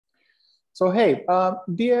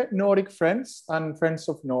Dear Nordic friends and friends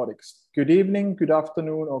of Nordics, good evening, good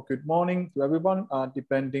afternoon, or good morning to everyone,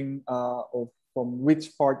 depending from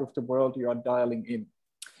which part of the world you are dialing in.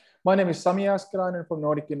 My name is Sami Jääskeläinen from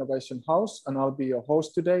Nordic Innovation House, and I'll be your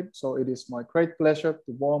host today. So it is my great pleasure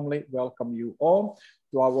to warmly welcome you all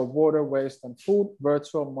to our Water, Waste and Food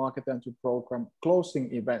Virtual Market Entry Program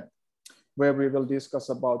closing event, where we will discuss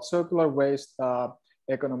about circular waste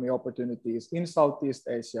economy opportunities in Southeast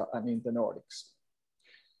Asia and in the Nordics.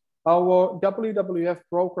 Our WWF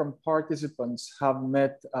program participants have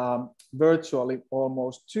met virtually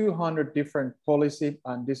almost 200 different policy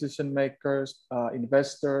and decision makers,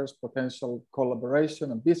 investors, potential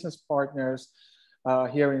collaboration and business partners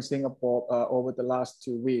here in Singapore over the last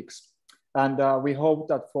 2 weeks. And we hope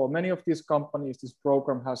that for many of these companies, this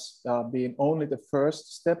program has been only the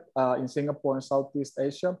first step in Singapore and Southeast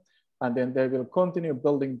Asia. And then they will continue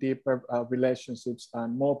building deeper relationships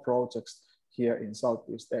and more projects here in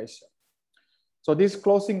Southeast Asia. So this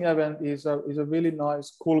closing event is a really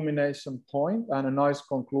nice culmination point and a nice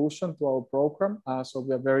conclusion to our program. So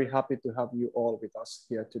we are very happy to have you all with us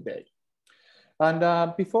here today.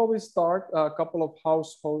 And before we start, a couple of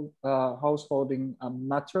householding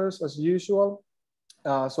matters as usual.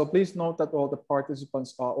 So please note that all the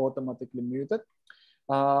participants are automatically muted.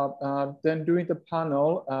 Then during the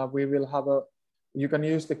panel, we will have you can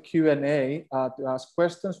use the Q&A to ask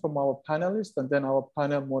questions from our panelists, and then our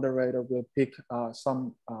panel moderator will pick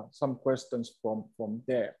some questions from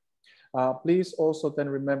there. Please also then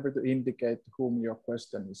remember to indicate whom your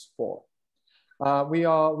question is for. We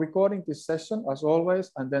are recording this session as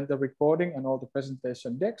always, and then the recording and all the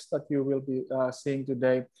presentation decks that you will be seeing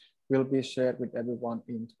today will be shared with everyone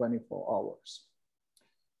in 24 hours.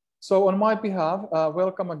 So on my behalf,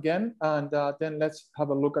 welcome again, and then let's have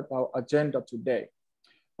a look at our agenda today.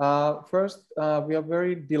 First, we are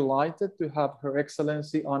very delighted to have Her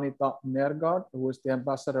Excellency Anita Nergård, who is the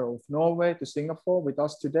Ambassador of Norway to Singapore, with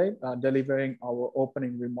us today, delivering our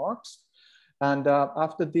opening remarks. And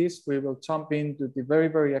after this, we will jump into the very,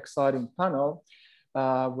 very exciting panel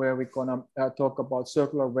where we're gonna talk about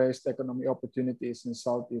circular waste economy opportunities in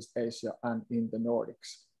Southeast Asia and in the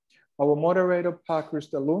Nordics. Our moderator, Per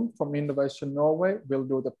Christer Lund from Innovation Norway, will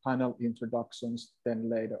do the panel introductions then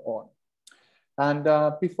later on. And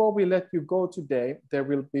before we let you go today, there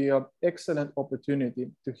will be an excellent opportunity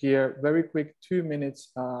to hear very quick 2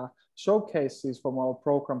 minutes showcases from our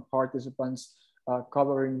program participants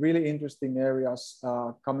covering really interesting areas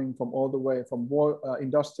coming from all the way from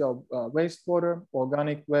industrial wastewater,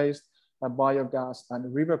 organic waste, biogas,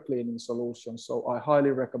 and river cleaning solutions. So I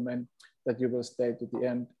highly recommend that you will stay to the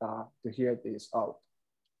end to hear these out.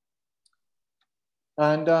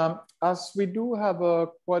 And as we do have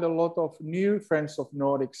quite a lot of new friends of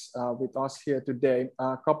Nordics with us here today,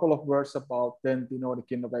 a couple of words about then the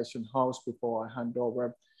Nordic Innovation House before I hand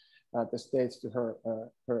over the stage to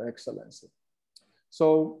Her Excellency.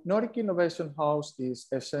 So Nordic Innovation House is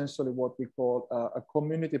essentially what we call a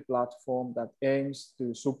community platform that aims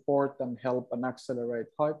to support and help and accelerate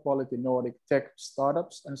high quality Nordic tech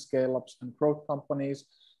startups and scale-ups and growth companies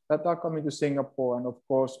that are coming to Singapore. And of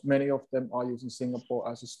course, many of them are using Singapore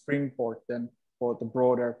as a springboard then for the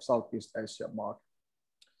broader Southeast Asia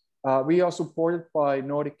market. We are supported by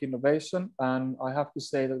Nordic Innovation, and I have to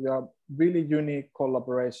say that we are really unique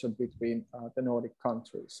collaboration between the Nordic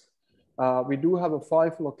countries. We do have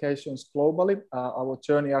 5 locations globally. Our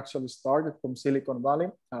journey actually started from Silicon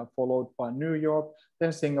Valley, followed by New York,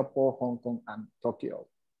 then Singapore, Hong Kong, and Tokyo.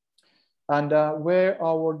 And where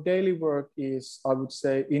our daily work is, I would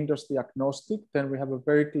say, industry agnostic, then we have a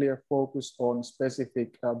very clear focus on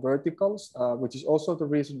specific verticals, which is also the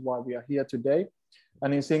reason why we are here today.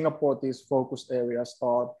 And in Singapore, these focus areas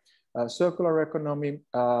are circular economy,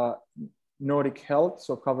 Nordic health,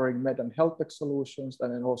 so covering med and health tech solutions,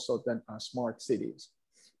 and then also then smart cities.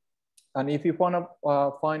 And if you want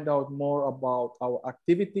to find out more about our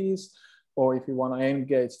activities, or if you want to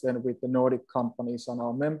engage then with the Nordic companies and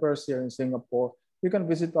our members here in Singapore, you can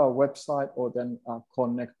visit our website or then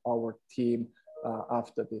connect our team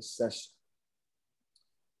after this session.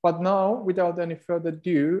 But now, without any further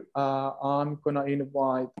ado, I'm gonna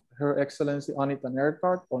invite Her Excellency Anita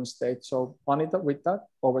Nergård on stage. So Anita, with that,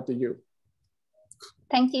 over to you.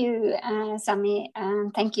 Thank you, Sami,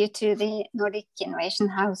 and thank you to the Nordic Innovation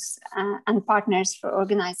House and partners for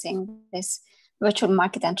organizing this virtual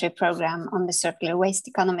market entry program on the circular waste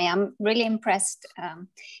economy. I'm really impressed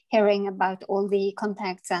hearing about all the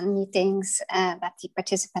contacts and meetings that the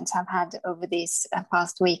participants have had over these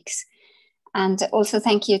past weeks. And also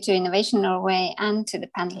thank you to Innovation Norway and to the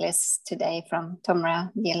panelists today from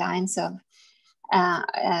TOMRA, the Alliance of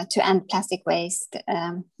to end plastic waste,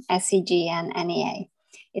 SCG and NEA.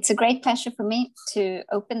 It's a great pleasure for me to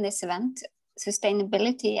open this event.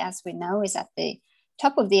 Sustainability, as we know, is at the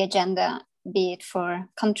top of the agenda, be it for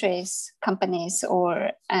countries, companies,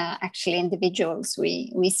 or actually individuals.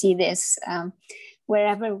 We see this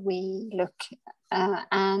wherever we look.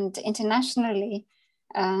 And internationally,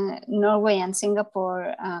 Norway and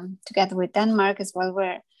Singapore, together with Denmark as well,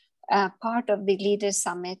 were part of the Leaders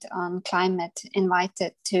Summit on Climate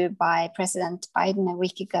invited to by President Biden a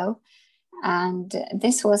week ago. And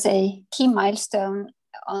this was a key milestone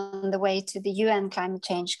on the way to the UN Climate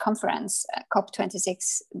Change Conference,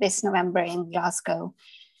 COP26, this November in Glasgow.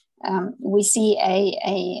 We see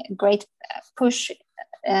a great push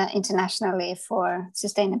internationally for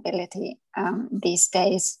sustainability these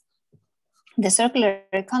days. The circular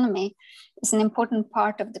economy is an important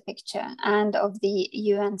part of the picture and of the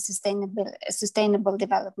UN Sustainable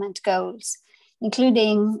Development Goals,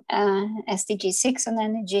 including SDG 6 on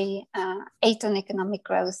energy, 8 on economic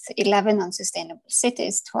growth, 11 on sustainable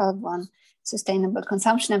cities, 12 on sustainable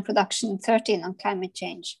consumption and production, 13 on climate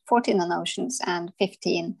change, 14 on oceans, and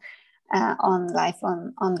 15 on life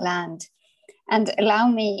on land. And allow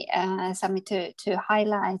me, Sami, to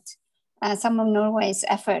highlight some of Norway's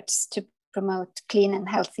efforts to promote clean and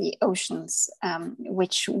healthy oceans,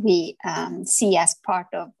 which we see as part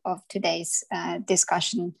of today's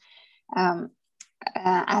discussion.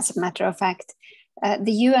 As a matter of fact,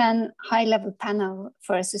 the UN High-Level Panel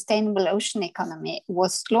for a Sustainable Ocean Economy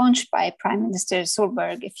was launched by Prime Minister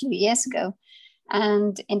Solberg a few years ago.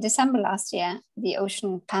 And in December last year, the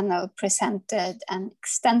Ocean Panel presented an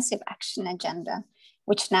extensive action agenda,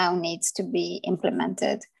 which now needs to be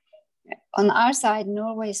implemented. On our side,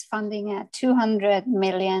 Norway is funding a $200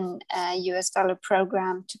 million US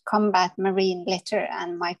program to combat marine litter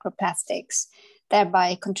and microplastics,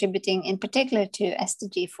 thereby contributing in particular to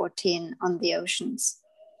SDG 14 on the oceans.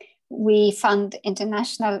 We fund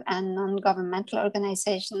international and non-governmental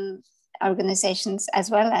organizations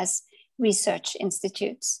as well as research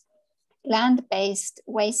institutes. Land-based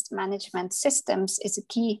waste management systems is a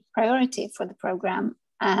key priority for the program,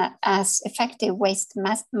 as effective waste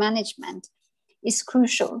management is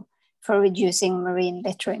crucial for reducing marine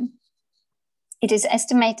littering. It is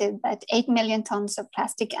estimated that 8 million tons of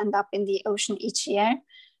plastic end up in the ocean each year,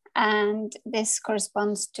 and this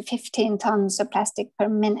corresponds to 15 tons of plastic per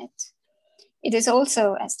minute. It is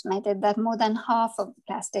also estimated that more than half of the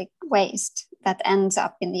plastic waste that ends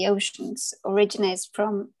up in the oceans originates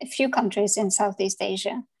from a few countries in Southeast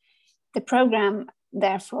Asia. The program,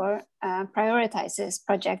 therefore, prioritizes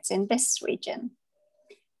projects in this region.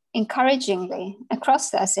 Encouragingly,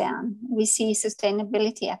 across the ASEAN, we see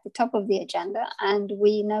sustainability at the top of the agenda, and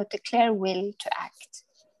we note a clear will to act.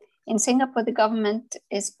 In Singapore, the government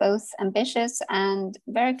is both ambitious and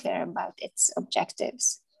very clear about its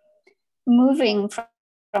objectives. Moving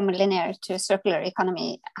from a linear to a circular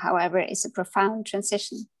economy, however, is a profound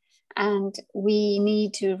transition, and we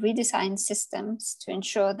need to redesign systems to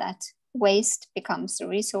ensure that waste becomes a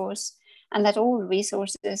resource and that all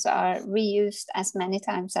resources are reused as many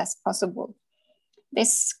times as possible.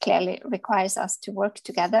 This clearly requires us to work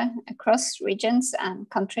together across regions and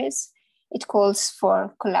countries. It calls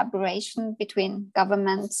for collaboration between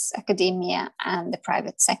governments, academia, and the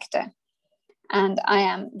private sector. And I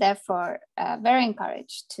am therefore very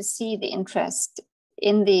encouraged to see the interest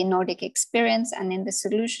in the Nordic experience and in the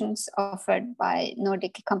solutions offered by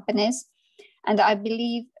Nordic companies. And I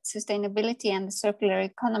believe sustainability and the circular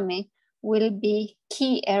economy will be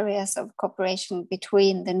key areas of cooperation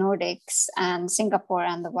between the Nordics and Singapore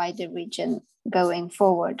and the wider region going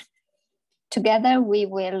forward. Together, we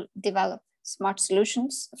will develop smart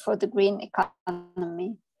solutions for the green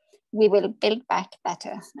economy. We will build back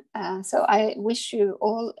better. So I wish you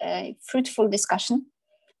all a fruitful discussion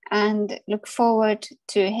and look forward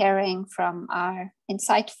to hearing from our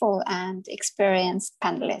insightful and experienced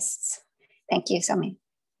panelists. Thank you, Sami.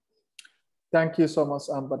 Thank you so much,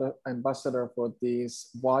 Ambassador, for these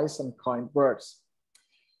wise and kind words.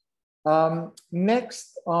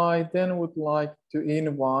 Next, I then would like to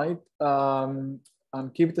invite and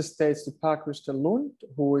give the stage to Per Christer Lund,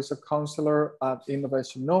 who is a counselor at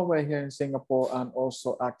Innovation Norway here in Singapore and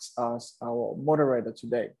also acts as our moderator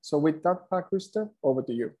today. So with that, Per Christer, over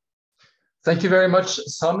to you. Thank you very much,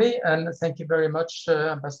 Sami, and thank you very much,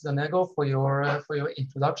 Ambassador Nego, for your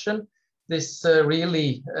introduction. This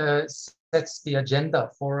really sets the agenda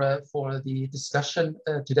for the discussion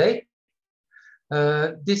today.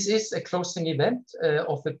 This is a closing event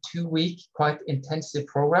of a 2-week, quite intensive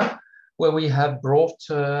program where we have brought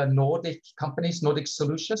Nordic companies, Nordic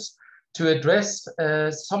solutions, to address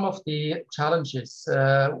some of the challenges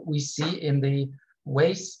we see in the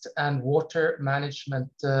waste and water management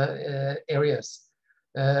areas.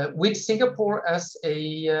 With Singapore as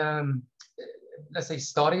a, let's say,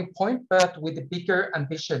 starting point, but with a bigger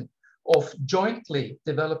ambition of jointly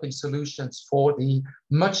developing solutions for the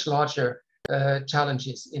much larger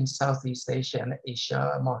challenges in Southeast Asia and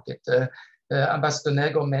Asia market. Ambassador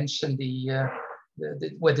Nego mentioned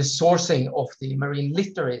where the sourcing of the marine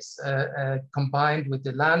litter is combined with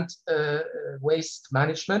the land waste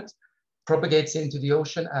management propagates into the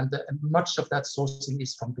ocean, and much of that sourcing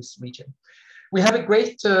is from this region. We have a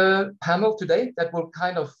great panel today that will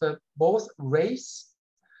kind of both raise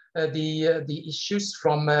the issues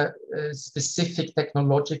from specific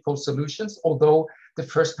technological solutions, although the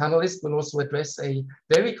first panelist will also address a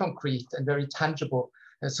very concrete and very tangible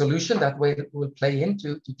solution that will play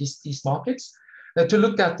into these markets, to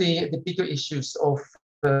look at the bigger issues of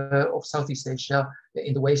Southeast Asia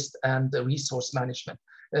in the waste and the resource management.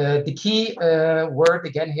 The key word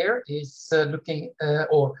again here is looking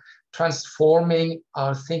or transforming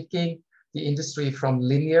our thinking, the industry from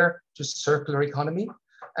linear to circular economy,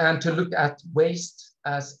 and to look at waste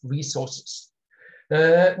as resources.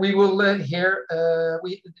 We will hear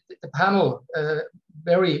the panel,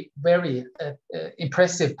 very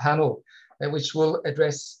impressive panel, which will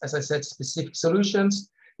address, as I said, specific solutions.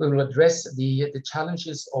 We will address the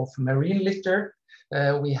challenges of marine litter.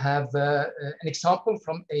 We have an example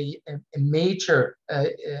from a major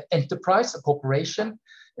enterprise, a corporation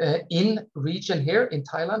in region here in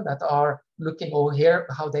Thailand that are looking over here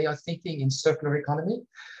how they are thinking in circular economy.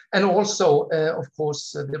 And also, of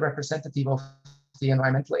course, the representative of the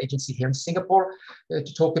environmental agency here in Singapore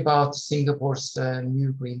to talk about Singapore's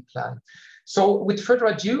new green plan. So with further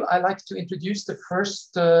ado, I'd like to introduce the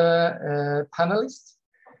first panelist,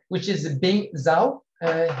 which is Bing Zhao,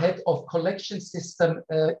 head of collection system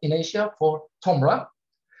in Asia for TOMRA.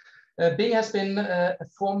 Bing has been a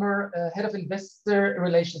former head of investor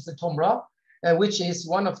relations at TOMRA, which is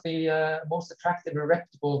one of the most attractive and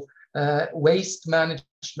reputable waste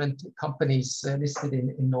management companies listed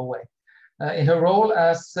in Norway. In her role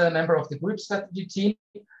as a member of the group strategy team,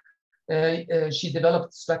 she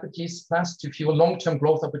developed strategies, plans to fuel long-term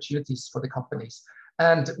growth opportunities for the companies.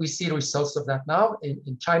 And we see the results of that now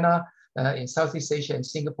in China, in Southeast Asia, in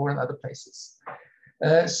Singapore, and other places.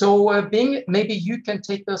 So Bing, maybe you can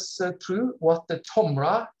take us through what the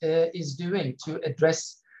TOMRA is doing to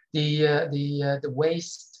address the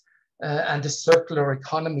waste and the circular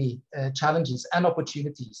economy challenges and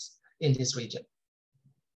opportunities in this region.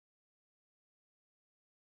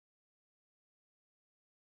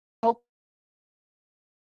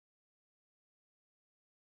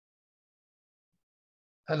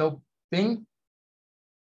 Hello, Bing.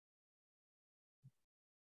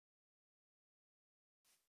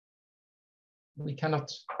 We cannot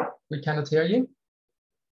hear you.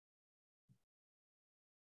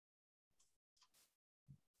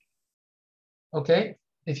 Okay,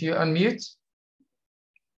 if you unmute.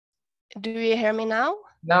 Do you hear me now?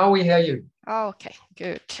 Now we hear you. Oh, okay,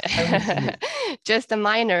 good. Just a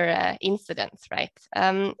minor incident, right?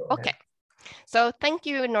 Okay, so thank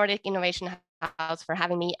you, Nordic Innovation House, for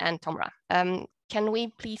having me and TOMRA. Can we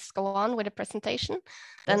please go on with the presentation?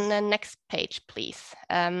 Then Yes. the next page, please.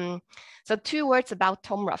 So 2 words about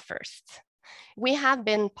TOMRA first. We have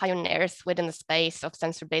been pioneers within the space of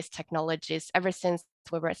sensor-based technologies ever since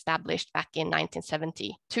we were established back in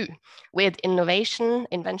 1972 with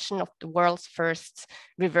invention of the world's first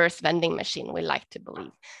reverse vending machine, we like to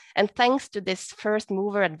believe. And thanks to this first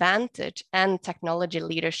mover advantage and technology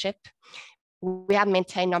leadership, we have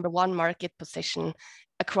maintained #1 market position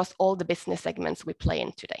across all the business segments we play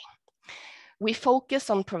in today. We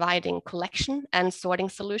focus on providing collection and sorting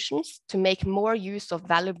solutions to make more use of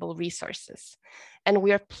valuable resources. And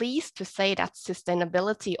we are pleased to say that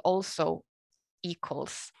sustainability also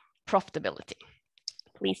equals profitability.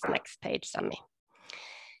 Please, next page, Sami.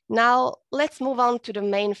 Now, let's move on to the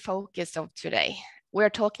main focus of today.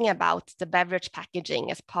 We're talking about the beverage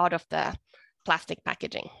packaging as part of the plastic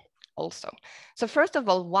packaging also. So first of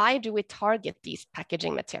all, why do we target these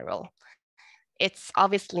packaging material? It's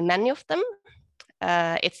obviously many of them.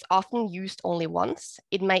 It's often used only once.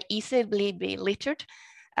 It may easily be littered,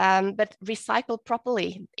 but recycled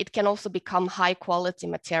properly, it can also become high quality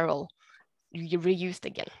material reused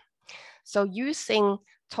again. So using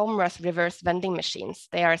TOMRA's reverse vending machines,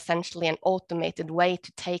 they are essentially an automated way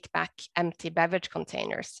to take back empty beverage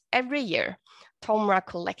containers. Every year, TOMRA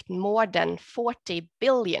collects more than 40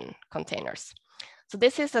 billion containers. So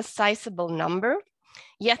this is a sizable number,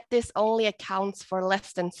 yet this only accounts for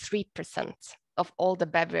less than 3% of all the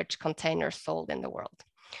beverage containers sold in the world.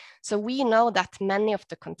 So we know that many of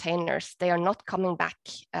the containers, they are not coming back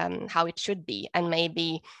how it should be, and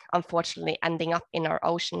maybe unfortunately ending up in our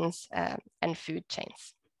oceans and food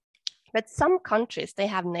chains. But some countries, they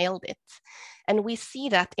have nailed it. And we see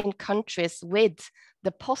that in countries with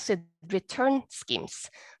deposit return schemes,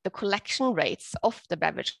 the collection rates of the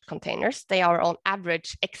beverage containers, they are on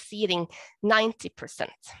average exceeding 90%.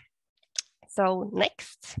 So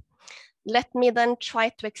next, let me then try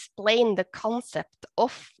to explain the concept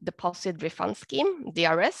of deposit refund scheme,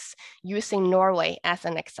 DRS, using Norway as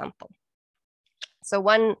an example. So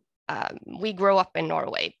when we grow up in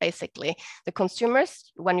Norway, basically, the consumers,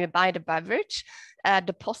 when you buy the beverage,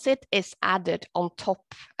 deposit is added on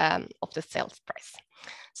top of the sales price.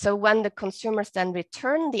 So when the consumers then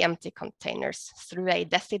return the empty containers through a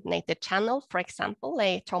designated channel, for example,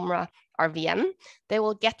 a TOMRA RVM, they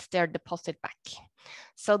will get their deposit back.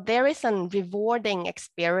 So there is a rewarding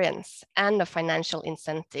experience and a financial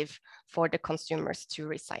incentive for the consumers to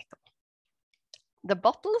recycle. The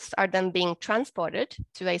bottles are then being transported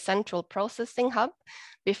to a central processing hub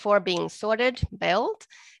before being sorted, baled,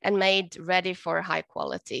 and made ready for high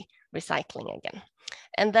quality recycling again.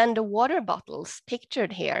 And then the water bottles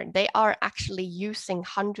pictured here, they are actually using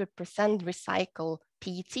 100% recycled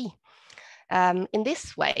PET. In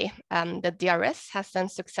this way, the DRS has then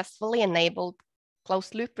successfully enabled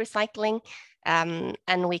closed loop recycling,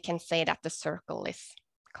 and we can say that the circle is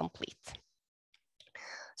complete.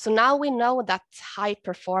 So now we know that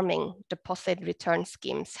high-performing deposit return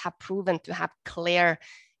schemes have proven to have clear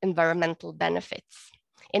environmental benefits,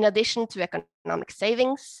 in addition to economic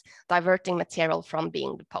savings, diverting material from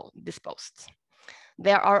being disposed.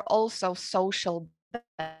 There are also social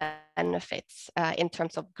benefits in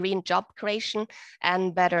terms of green job creation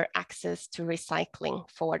and better access to recycling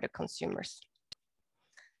for the consumers.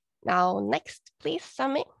 Now, next, please,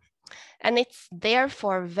 Sami. And it's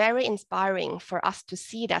therefore very inspiring for us to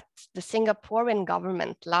see that the Singaporean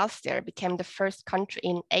government last year became the first country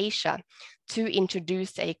in Asia to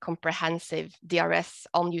introduce a comprehensive DRS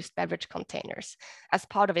on used beverage containers as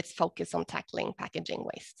part of its focus on tackling packaging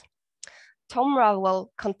waste. TOMRA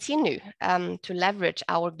will continue to leverage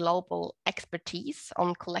our global expertise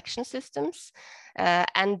on collection systems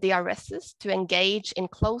and DRSs to engage in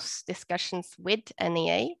close discussions with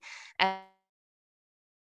NEA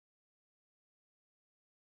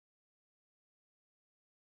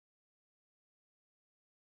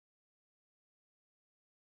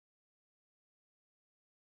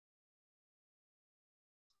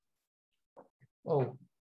Oh.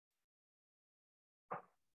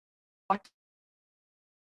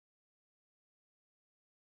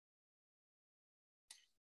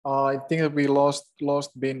 I think that we lost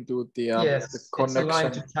Bin to the yes, the connection. It's a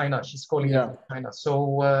line to China. She's calling yeah. in from China.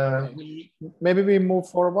 So maybe we move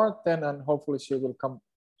forward then, and hopefully she will come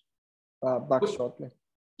back shortly.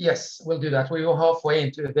 Yes, we'll do that. We were halfway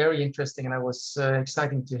into a very interesting, and I was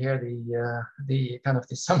exciting to hear the kind of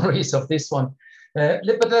the summaries of this one.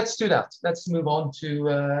 But let's do that. Let's move on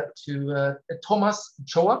to Thomas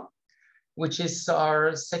Choa, which is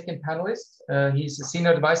our second panelist. He's a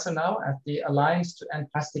senior advisor now at the Alliance to End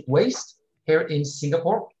Plastic Waste here in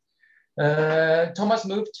Singapore. Thomas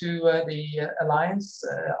moved to the Alliance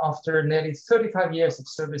after nearly 35 years of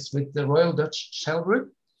service with the Royal Dutch Shell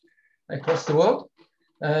Group across the world.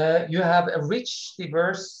 You have a rich,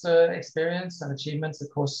 diverse experience and achievements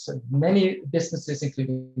across many businesses,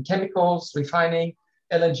 including chemicals, refining,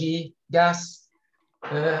 LNG, gas,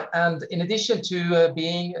 and in addition to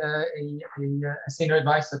being a senior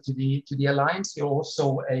advisor to the Alliance, you're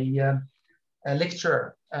also a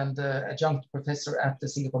lecturer and adjunct professor at the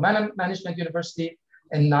Singapore Management University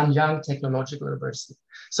and Nanyang Technological University.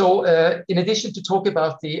 So in addition to talk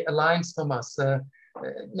about the Alliance, Thomas,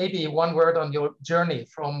 maybe one word on your journey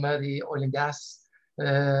from the oil and gas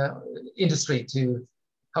industry to,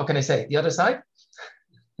 how can I say, the other side?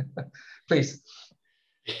 Please.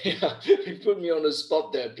 Yeah, you put me on the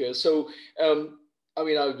spot there, Pierre. So, I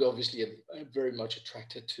mean, I obviously am very much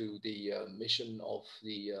attracted to the mission of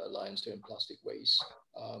the Alliance to End Plastic Waste.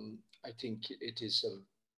 I think it is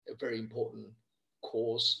a very important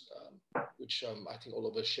cause, which I think all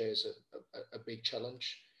of us share as a big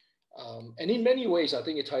challenge. And in many ways, I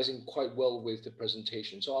think it ties in quite well with the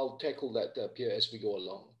presentation. So I'll tackle that, Pierre, as we go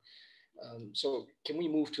along. So can we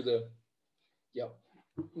move to the, yeah,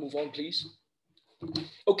 move on, please.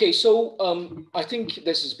 Okay, so I think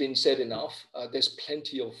this has been said enough. There's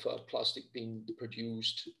plenty of plastic being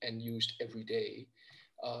produced and used every day.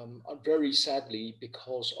 Very sadly,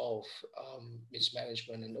 because of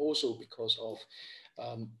mismanagement and also because of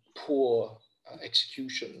poor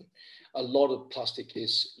execution, a lot of plastic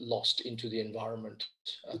is lost into the environment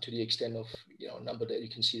to the extent of, a number that you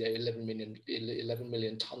can see there, 11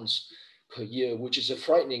 million tons per year, which is a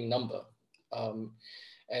frightening number.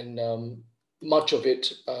 Much of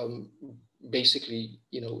it basically,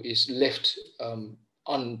 is left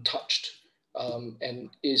untouched and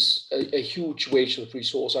is a huge waste of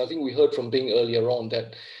resource. I think we heard from Bing earlier on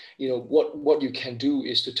that, what you can do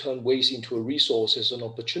is to turn waste into a resource as an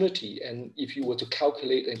opportunity. And if you were to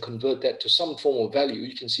calculate and convert that to some form of value,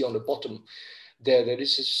 you can see on the bottom there that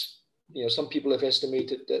this is, some people have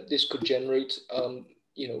estimated that this could generate,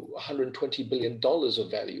 $120 billion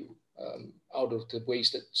of value out of the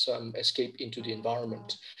waste that's escaped into the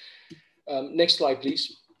environment. Next slide,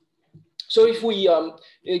 please. So if we,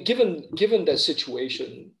 given that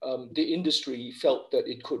situation, the industry felt that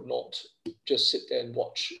it could not just sit there and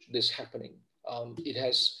watch this happening. It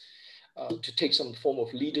has to take some form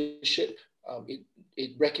of leadership.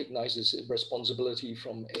 It recognizes its responsibility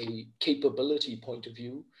from a capability point of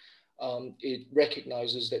view. It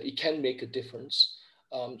recognizes that it can make a difference.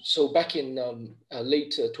 So back in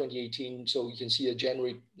late 2018, so you can see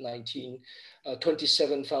January 19,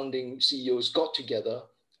 27 founding CEOs got together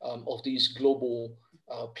of these global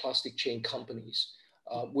plastic chain companies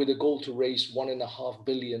with a goal to raise $1.5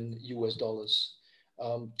 billion US.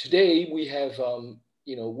 Today we have,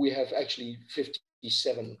 we have actually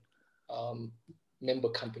 57 member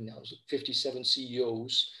companies, 57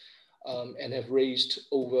 CEOs, and have raised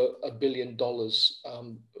over $1 billion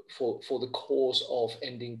for the cause of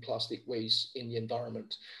ending plastic waste in the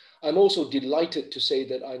environment. I'm also delighted to say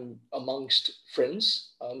that I'm amongst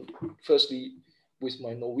friends, firstly with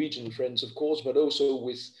my Norwegian friends, of course, but also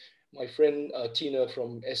with my friend Tina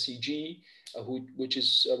from SCG, which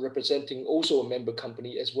is representing also a member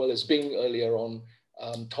company, as well as Bing earlier on.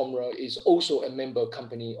 Tomra is also a member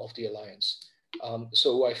company of the Alliance.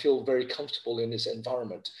 So I feel very comfortable in this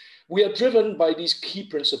environment. We are driven by these key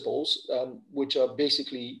principles, which are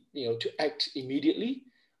basically, to act immediately.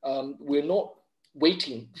 We're not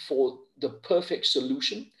waiting for the perfect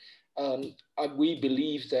solution. We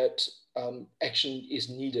believe that action is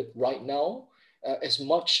needed right now, as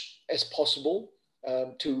much as possible,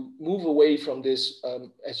 to move away from this,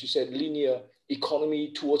 as you said, linear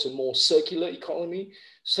economy towards a more circular economy,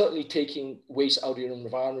 certainly taking waste out of the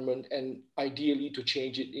environment and ideally to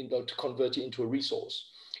change it, to convert it into a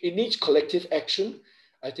resource. It needs collective action.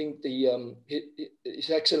 I think His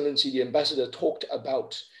Excellency, the Ambassador, talked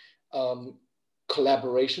about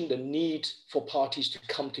collaboration, the need for parties to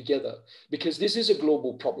come together, because this is a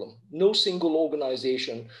global problem. No single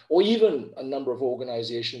organization or even a number of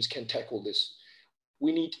organizations can tackle this.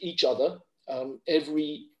 We need each other.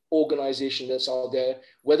 Every organization that's out there,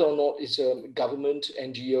 whether or not it's a government,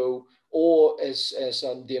 NGO, or as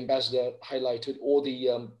the Ambassador highlighted, or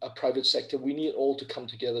the private sector, we need all to come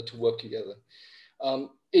together to work together.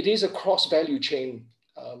 It is a cross-value chain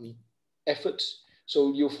effort.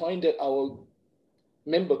 So you'll find that our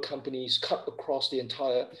member companies cut across the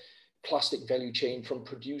entire plastic value chain, from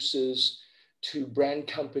producers to brand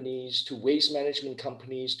companies, to waste management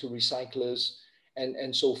companies, to recyclers,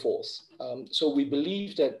 and so forth. So we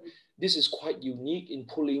believe that this is quite unique in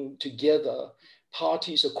pulling together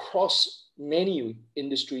parties across many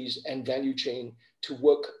industries and value chain to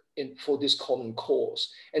work for this common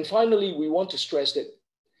cause. And finally, we want to stress that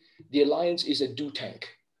the Alliance is a do tank.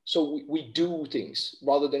 So we do things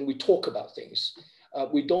rather than we talk about things.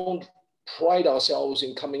 We don't pride ourselves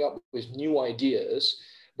in coming up with new ideas,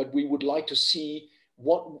 but we would like to see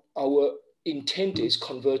what our intent is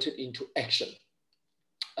converted into action.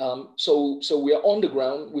 So we are on the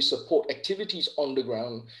ground. We support activities on the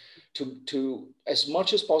ground to as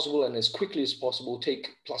much as possible and as quickly as possible take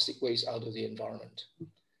plastic waste out of the environment.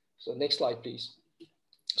 So next slide, please.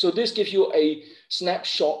 So this gives you a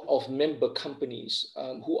snapshot of member companies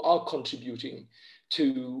who are contributing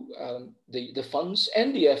to the funds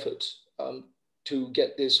and the effort to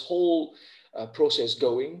get this whole process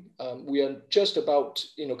going. We are just about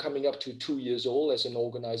coming up to 2 years old as an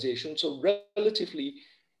organization, so relatively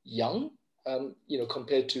young,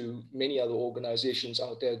 compared to many other organizations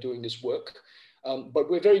out there doing this work. But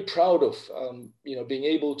we're very proud of being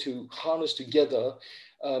able to harness together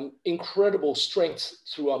incredible strength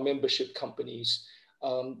through our membership companies.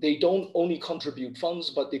 They don't only contribute funds,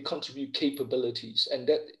 but they contribute capabilities, and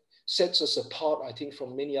that sets us apart, I think,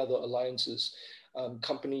 from many other alliances.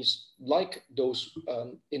 Companies like those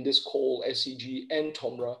in this call, SCG and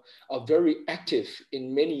Tomra, are very active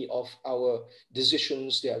in many of our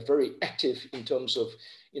decisions. They are very active in terms of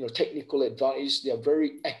technical advice. They are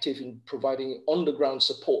very active in providing on-the-ground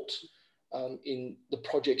support in the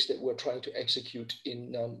projects that we're trying to execute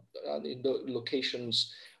in the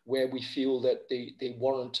locations where we feel that they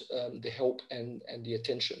warrant the help and the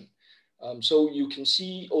attention. So you can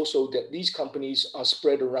see also that these companies are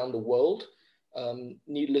spread around the world.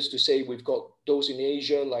 Needless to say, we've got those in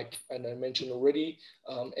Asia, and I mentioned already,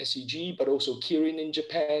 SEG, but also Kirin in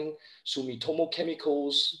Japan, Sumitomo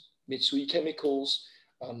Chemicals, Mitsui Chemicals,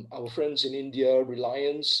 our friends in India,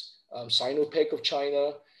 Reliance, Sinopec of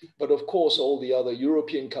China, but of course, all the other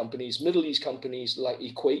European companies, Middle East companies like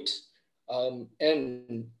Equate,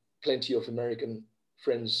 and plenty of American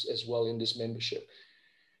friends as well in this membership.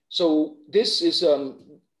 So this is,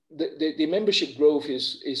 the membership growth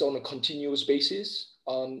is on a continuous basis,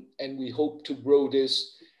 and we hope to grow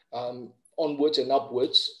this onwards and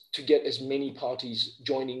upwards to get as many parties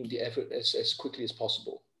joining the effort as quickly as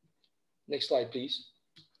possible. Next slide, please.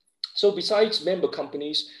 So besides member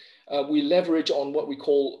companies, we leverage on what we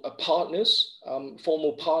call partners,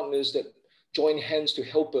 formal partners that join hands to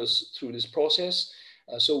help us through this process.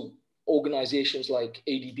 So organizations like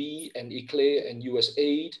ADB and ICLE and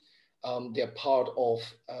USAID, they're part of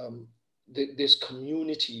this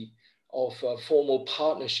community of formal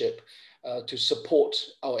partnership to support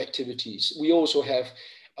our activities. We also have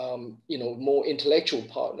more intellectual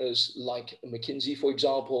partners like McKinsey, for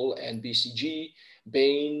example, and BCG,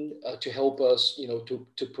 Bain, to help us,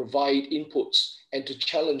 to provide inputs and to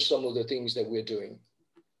challenge some of the things that we're doing.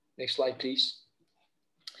 Next slide, please.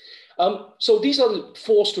 So these are the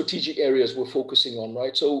 4 strategic areas we're focusing on,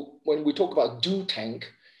 right? So when we talk about do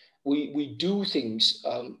tank, we do things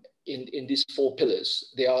in these 4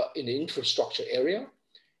 pillars. They are in the infrastructure area,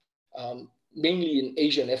 mainly in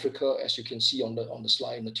Asia and Africa, as you can see on the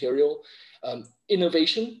slide material.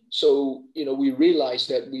 Innovation, so we realize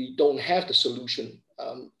that we don't have the solution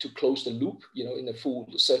to close the loop, in a full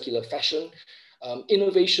circular fashion.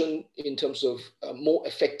 Innovation in terms of a more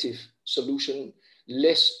effective solution,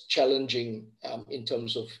 less challenging in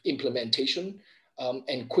terms of implementation,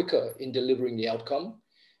 and quicker in delivering the outcome.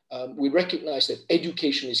 We recognize that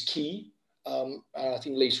education is key. I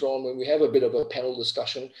think later on, when we have a bit of a panel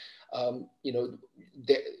discussion,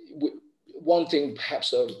 one thing perhaps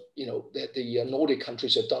that the Nordic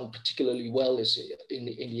countries have done particularly well is in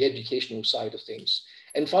the educational side of things.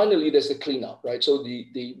 And finally, there's the cleanup, right? So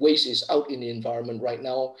the waste is out in the environment right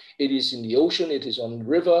now. It is in the ocean, it is on the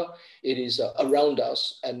river, it is around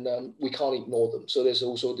us, and we can't ignore them. So there's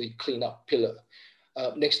also the cleanup pillar.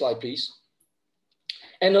 Next slide, please.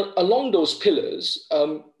 And along those pillars,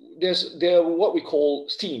 there are what we call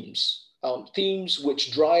themes, themes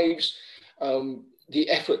which drives the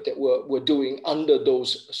effort that we're doing under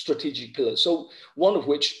those strategic pillars. So one of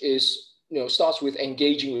which is, starts with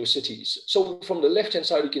engaging with cities. So from the left-hand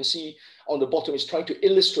side, you can see on the bottom is trying to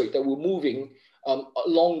illustrate that we're moving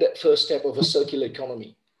along that first step of a circular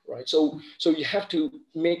economy, right? So you have to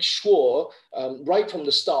make sure right from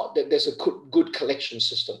the start that there's a good collection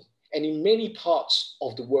system. And in many parts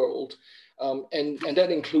of the world, and that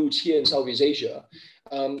includes here in Southeast Asia,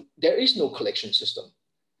 there is no collection system.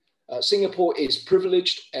 Singapore is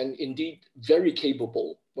privileged and indeed very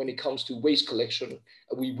capable when it comes to waste collection.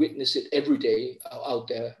 We witness it every day out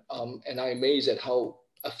there, and I'm amazed at how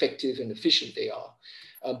effective and efficient they are.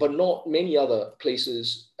 But not many other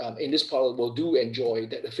places in this part of the world do enjoy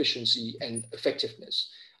that efficiency and effectiveness.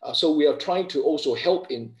 So we are trying to also help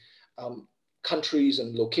in countries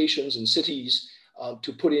and locations and cities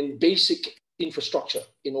to put in basic infrastructure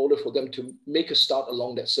in order for them to make a start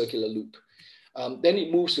along that circular loop. Then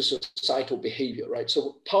it moves to societal behavior, right?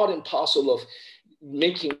 So part and parcel of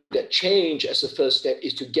making that change as a first step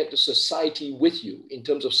is to get the society with you in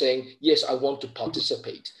terms of saying, yes, I want to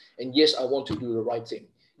participate. And yes, I want to do the right thing.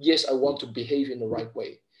 Yes, I want to behave in the right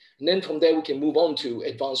way. And then from there, we can move on to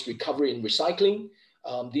advanced recovery and recycling.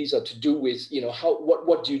 These are to do with,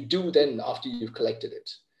 what do you do then after you've collected it?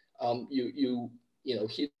 In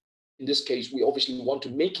this case, we obviously want to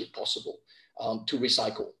make it possible to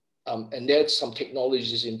recycle. And there's some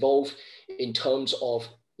technologies involved in terms of,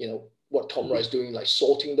 what Tomra is doing, like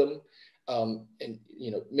sorting them and,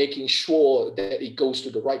 making sure that it goes to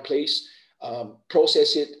the right place,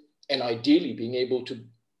 process it, and ideally being able to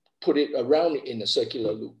put it around in a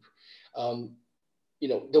circular loop.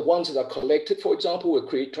 The ones that are collected, for example,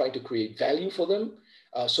 we're trying to create value for them.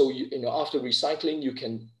 So, after recycling, you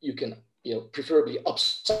can preferably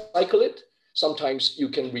upcycle it. Sometimes you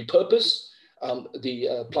can repurpose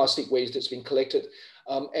the plastic waste that's been collected.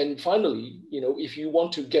 And finally, if you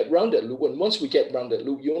want to get around that loop, and once we get around that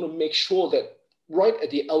loop, you want to make sure that right at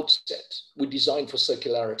the outset, we design for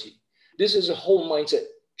circularity. This is a whole mindset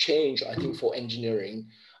change, I think, for engineering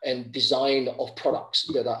and design of products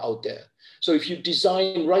that are out there. So if you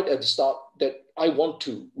design right at the start that I want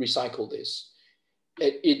to recycle this,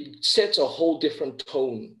 it sets a whole different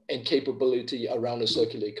tone and capability around a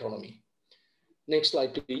circular economy. Next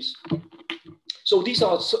slide, please. So these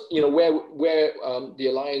are, where the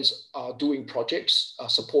Alliance are doing projects,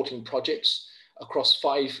 supporting projects across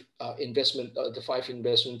the 5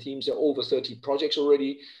 investment teams. There are over 30 projects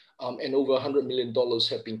already, and over $100 million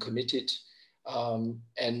have been committed. And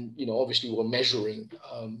obviously we're measuring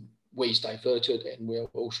waste diverted, and we're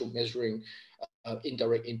also measuring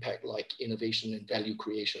indirect impact like innovation and value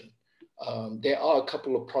creation. There are a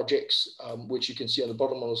couple of projects which you can see on the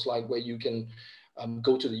bottom of the slide where you can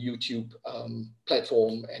go to the YouTube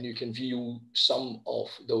platform and you can view some of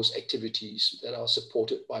those activities that are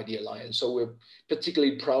supported by the Alliance. So we're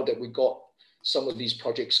particularly proud that we got some of these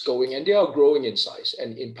projects going, and they are growing in size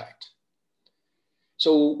and impact.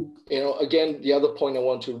 So, again, the other point I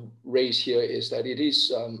want to raise here is that it is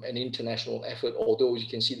an international effort, although you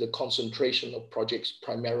can see the concentration of projects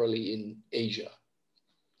primarily in Asia.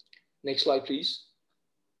 Next slide, please.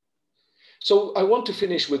 So I want to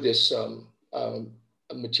finish with this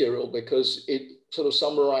material because it sort of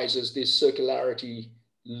summarizes this circularity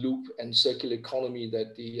loop and circular economy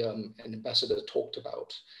that the ambassador talked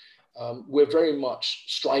about. We're very much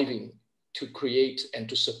striving to create and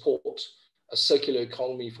to support a circular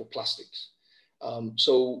economy for plastics.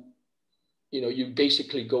 So, you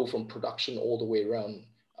basically go from production all the way around,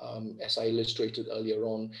 as I illustrated earlier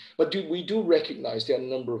on. But we do recognize there are a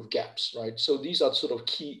number of gaps, right? So these are sort of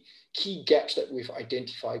key gaps that we've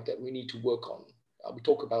identified that we need to work on. We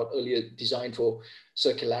talked about earlier design for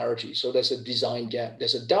circularity. So there's a design gap,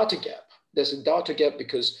 there's a data gap. There's a data gap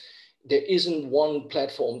because there isn't one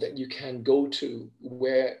platform that you can go to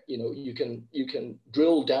where you can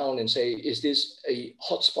drill down and say, is this a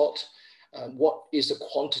hotspot? What is the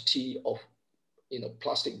quantity of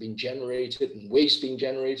plastic being generated and waste being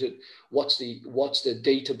generated? What's the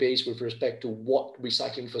database with respect to what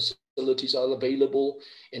recycling facilities are available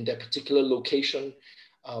in that particular location?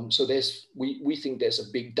 So we think there's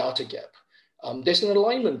a big data gap. There's an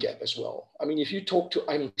alignment gap as well. I mean, if you talk to,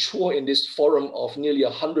 I'm sure in this forum of nearly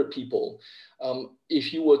 100 people,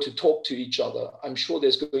 if you were to talk to each other, I'm sure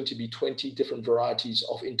there's going to be 20 different varieties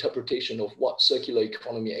of interpretation of what circular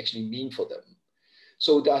economy actually mean for them.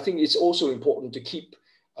 So I think it's also important to keep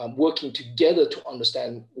working together to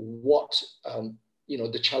understand what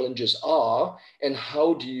the challenges are and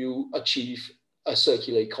how do you achieve a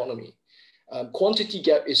circular economy. Quantity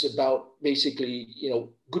gap is about basically,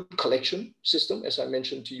 good collection system, as I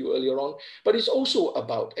mentioned to you earlier on, but it's also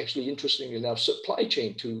about actually, interestingly enough, supply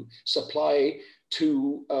chain to supply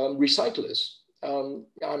to recyclers.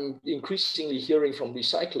 I'm increasingly hearing from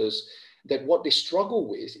recyclers that what they struggle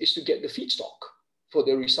with is to get the feedstock for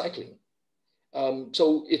their recycling.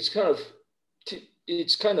 So it's kind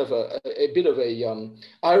of a bit of a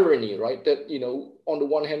irony, right? That, on the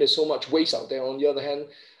one hand, there's so much waste out there. On the other hand,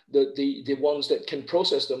 the ones that can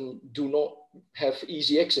process them do not have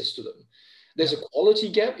easy access to them. There's a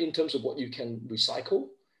quality gap in terms of what you can recycle.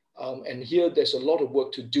 And here there's a lot of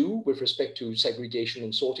work to do with respect to segregation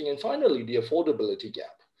and sorting. And finally, the affordability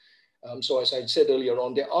gap. So as I said earlier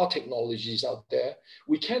on, there are technologies out there.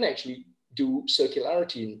 We can actually do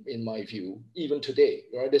circularity in my view, even today,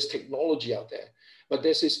 right? There's technology out there, but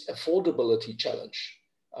there's this affordability challenge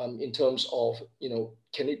in terms of,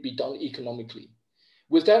 can it be done economically?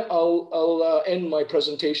 With that, I'll end my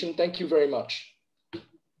presentation. Thank you very much.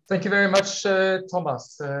 Thank you very much,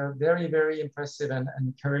 Thomas. Very, very impressive and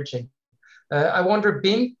encouraging. I wonder,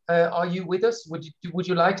 Bing, are you with us? Would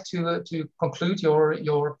you like to conclude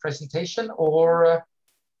your presentation, or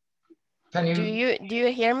can you? Do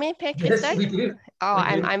you hear me, Per Christer? Yes, we do. Oh,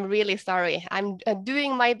 we do. I'm really sorry. I'm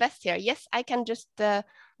doing my best here. Yes, I can just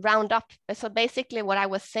round up. So basically what I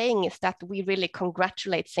was saying is that we really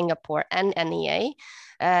congratulate Singapore and NEA,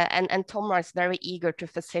 and Thomas is very eager to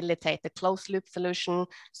facilitate the closed loop solution,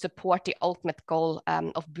 support the ultimate goal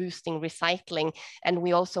of boosting recycling. And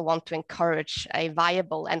we also want to encourage a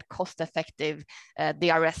viable and cost-effective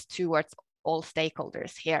DRS towards all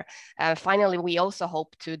stakeholders here. Finally, we also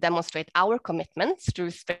hope to demonstrate our commitments through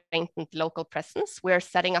strengthened local presence. We're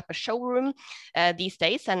setting up a showroom these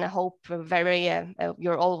days, and I hope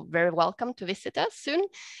you're all very welcome to visit us soon.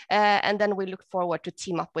 And then we look forward to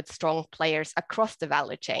team up with strong players across the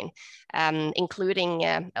value chain, including,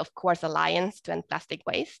 of course, Alliance to End Plastic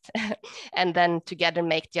Waste, and then together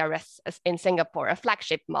make DRS in Singapore a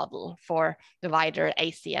flagship model for the wider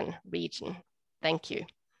ASEAN region. Thank you.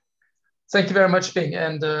 Thank you very much, Bing.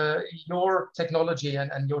 And your technology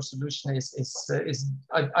and your solution is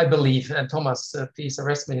I believe, and Thomas, please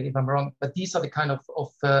arrest me if I'm wrong, but these are the kind of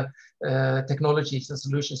technologies and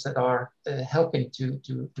solutions that are helping to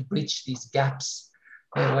bridge these gaps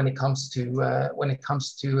when it comes to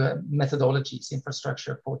methodologies,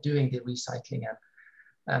 infrastructure for doing the recycling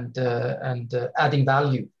and adding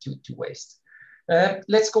value to waste.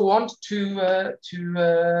 Let's go on to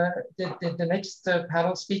the next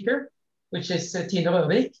panel speaker, which is Tine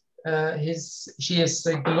Rørvik. She is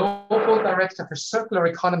the Global Director for Circular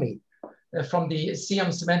Economy from the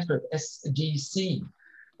Siam Cement Group, SGC,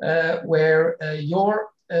 where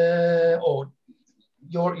your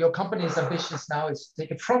company's ambitious now is to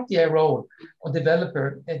take a frontier role on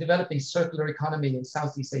developing circular economy in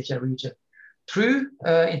Southeast Asia region through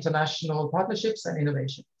international partnerships and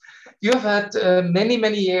innovation. You have had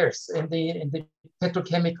many years in the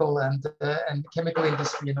petrochemical and chemical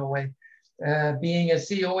industry in Norway, being a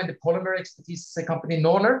CEO in the polymer expertise company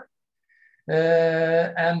Nordic,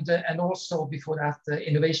 and also before that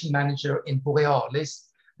innovation manager in Borealis.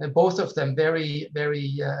 Both of them very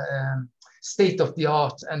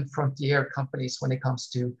state-of-the-art and frontier companies when it comes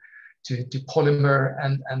to polymer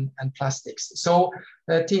and plastics. So,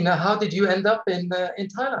 Tina, how did you end up in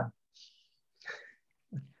Thailand?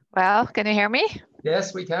 Well, can you hear me?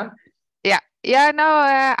 Yes, we can. Yeah, no,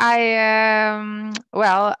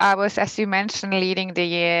 I was, as you mentioned, leading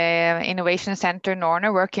the Innovation Center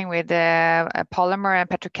Norne, working with polymer and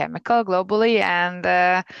petrochemical globally, and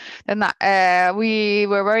then we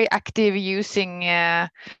were very active using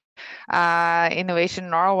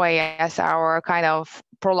Innovation Norway as our kind of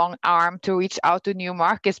prolonged arm to reach out to new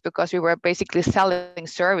markets, because we were basically selling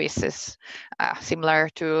services similar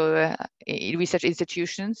to research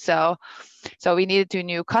institutions. So we needed to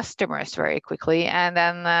new customers very quickly, and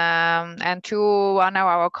then and through one of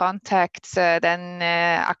our contacts, then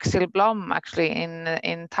Axel Blom, actually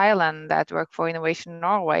in Thailand, that worked for Innovation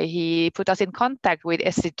Norway, he put us in contact with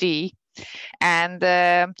SCG and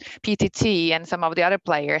PTT and some of the other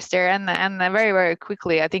players there, and very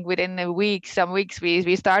quickly, I think within some weeks,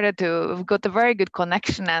 we started to got a very good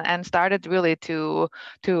connection and started really to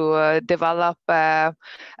develop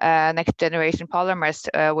next generation polymers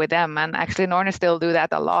with them. And actually Norne still do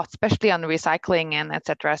that a lot, especially on recycling and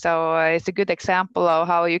etc. So it's a good example of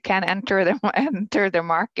how you can enter the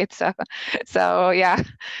market. So yeah,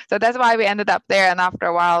 so that's why we ended up there. And after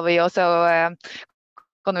a while, we also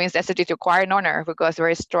convinced SCG to acquire Norne, because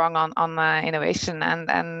very strong on innovation.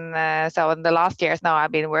 And so in the last years now,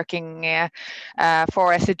 I've been working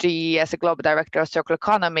for SCG as a global director of circular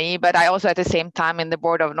economy, but I also at the same time in the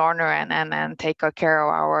board of Norne and take care of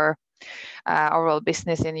our overall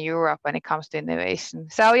business in Europe when it comes to innovation.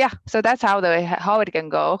 So yeah, so that's how it can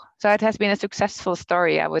go. So it has been a successful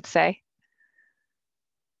story, I would say.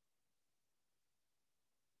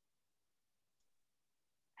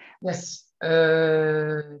 Yes.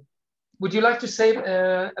 Would you like to say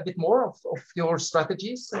a bit more of your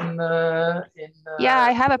strategies yeah,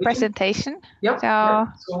 I have a presentation. Yeah,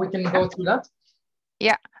 so we can go through that.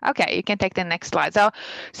 Yeah, okay, you can take the next slide. So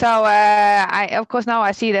I, of course, now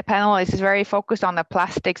I see the panel is very focused on the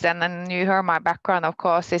plastics, and then you hear my background, of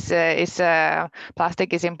course, is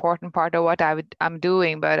plastic is important part of what I'm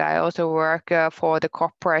doing, but I also work for the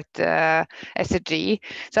corporate SCG.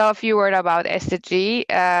 So a few words about SCG.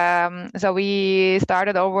 So we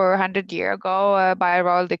started over 100 years ago by a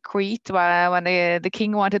royal decree when the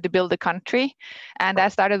king wanted to build a country, and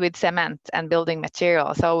that started with cement and building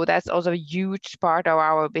material. So that's also a huge part of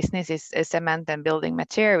our business is cement and building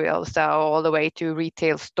materials. So all the way to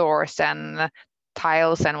retail stores and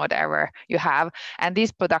tiles and whatever you have. And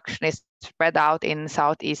this production is spread out in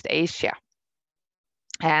Southeast Asia.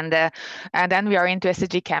 And then we are into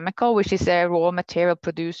SCG Chemical, which is a raw material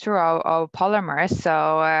producer of polymers.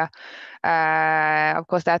 So of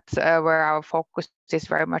course, that's where our focus is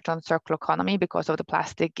very much on circular economy because of the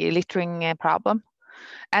plastic littering problem.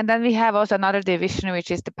 And then we have also another division, which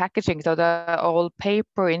is the packaging, so the old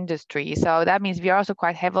paper industry. So that means we are also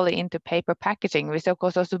quite heavily into paper packaging, which is of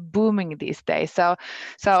course also booming these days. So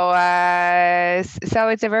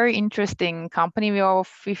it's a very interesting company. We are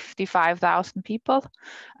 55,000 people.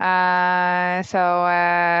 And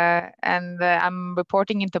I'm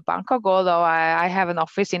reporting into Bangkok, although I have an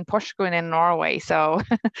office in Porsgrunn in Norway. So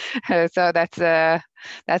so that's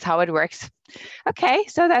how it works. Okay,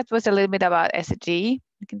 so that was a little bit about SCG.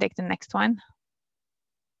 You can take the next one.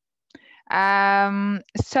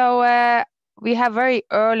 we have very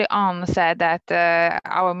early on said that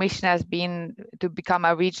our mission has been to become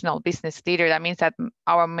a regional business leader. That means that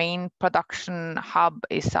our main production hub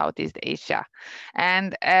is Southeast Asia,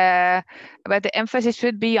 and but the emphasis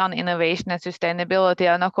should be on innovation and sustainability.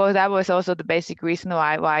 And of course, that was also the basic reason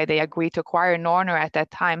why they agreed to acquire Norner at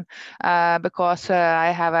that time, because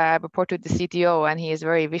I have a report to the CTO, and he is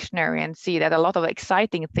very visionary and see that a lot of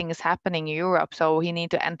exciting things happening in Europe. So he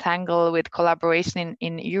need to entangle with collaboration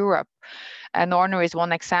in Europe. Norner is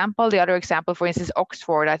one example. The other example, for instance,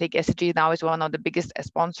 Oxford. I think SG now is one of the biggest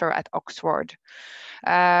sponsor at Oxford.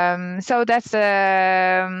 So that's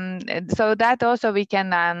so that also we can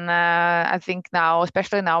then I think now,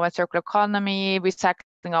 especially now in circular economy,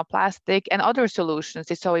 recycling of plastic and other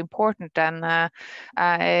solutions is so important. And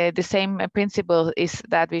the same principle is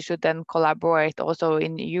that we should then collaborate also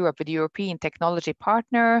in Europe with European technology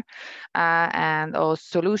partner and also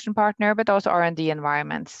solution partner, but also R&D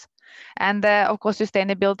environments. And of course,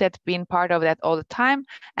 sustainability has been part of that all the time.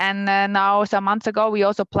 And now, some months ago, we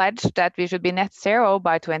also pledged that we should be net zero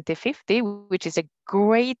by 2050, which is a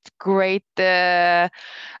great, I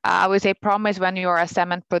would say, promise when you are a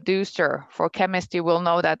cement producer. For chemists, you will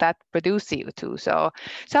know that produces CO2. So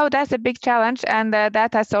that's a big challenge, and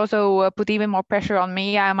that has also put even more pressure on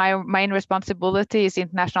me. My main responsibility is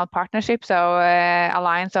international partnership. So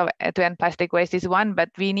Alliance to End Plastic Waste is one, but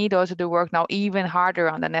we need also to work now even harder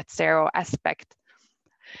on the net zero aspect.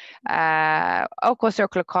 Of course,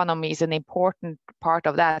 circular economy is an important part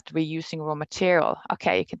of that, reusing raw material.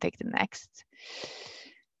 Okay, you can take the next.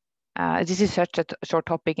 This is such a short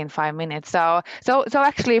topic in 5 minutes. So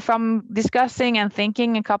actually, from discussing and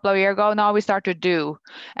thinking a couple of years ago, now we start to do.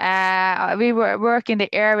 We work in the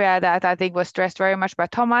area that I think was stressed very much by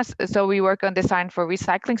Thomas. So we work on design for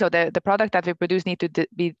recycling. So the product that we produce need to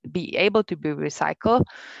be able to be recycled,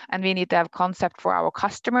 and we need to have concept for our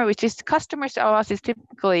customer, which is customers of us is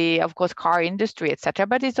typically, of course, car industry, etc.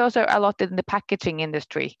 But it's also a lot in the packaging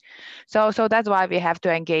industry. So that's why we have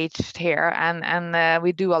to engage here, and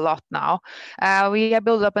we do a lot now. We have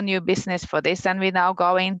built up a new business for this, and we now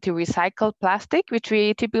go into recycled plastic, which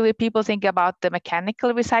we typically people think about the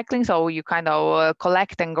mechanical recycling, so you kind of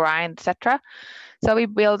collect and grind, etc. So we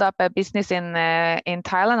build up a business in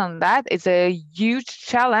Thailand on that. It's a huge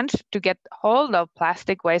challenge to get hold of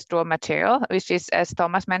plastic waste raw material, which is, as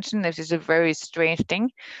Thomas mentioned, this is a very strange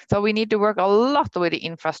thing. So we need to work a lot with the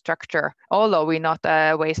infrastructure, although we're not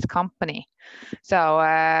a waste company. So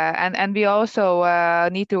and we also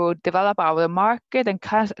need to develop our market and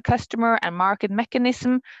customer and market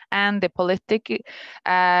mechanism, and the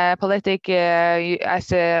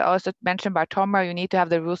as also mentioned by Tomer, you need to have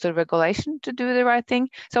the rules and regulation to do the right thing.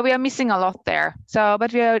 So we are missing a lot there. So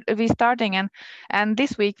but we're starting, and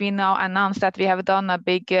this week we now announced that we have done a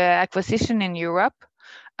big acquisition in Europe.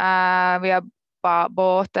 We have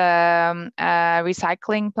bought a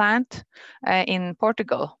recycling plant in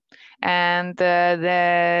Portugal. And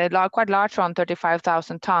the quite large one,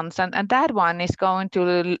 35,000 tons, and that one is going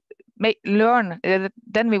to learn.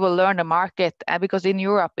 Then we will learn the market, because in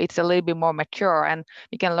Europe it's a little bit more mature, and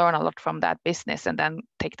we can learn a lot from that business and then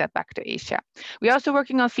take that back to Asia. We're also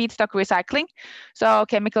working on feedstock recycling, so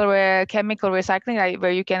chemical recycling,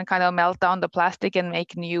 where you can kind of melt down the plastic and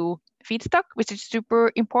make new feedstock, which is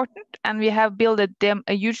super important. And we have built a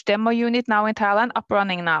huge demo unit now in Thailand, up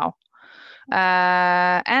running now.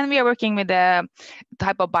 And we are working with a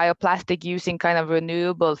type of bioplastic using kind of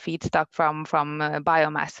renewable feedstock from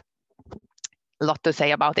biomass. A lot to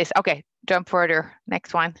say about this. Okay, jump further.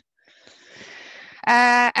 Next one.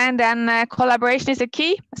 And then collaboration is a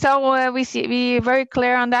key. So we're very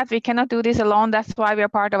clear on that. We cannot do this alone. That's why we are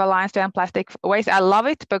part of Alliance to End Plastic Waste. I love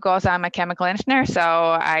it because I'm a chemical engineer, so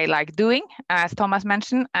I like doing, as Thomas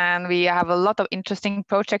mentioned. And we have a lot of interesting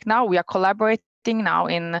projects now. We are collaborating now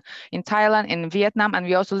in Thailand, in Vietnam, and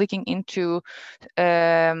we're also looking into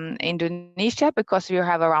Indonesia, because we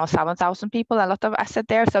have around 7,000 people, a lot of assets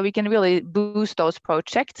there, so we can really boost those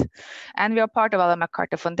projects. And we are part of Ellen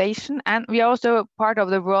MacArthur Foundation, and we are also part of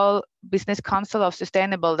the World Business Council of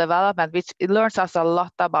Sustainable Development, which it learns us a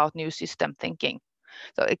lot about new system thinking.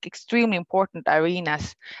 So extremely important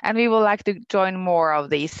arenas, and we would like to join more of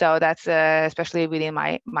these. So that's especially within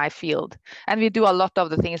my field, and we do a lot of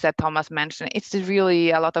the things that Thomas mentioned. It's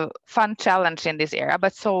really a lot of fun challenge in this area,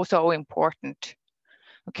 but so important.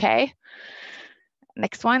 Okay,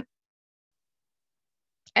 next one.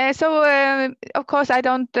 Of course, I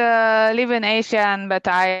don't live in Asia, but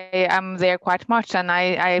I am there quite much. And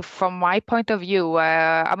I from my point of view,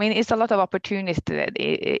 I mean, it's a lot of opportunities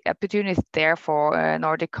there for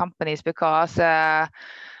Nordic companies, because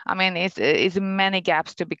I mean, it's many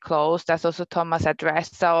gaps to be closed, as also Thomas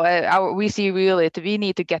addressed. So we see really we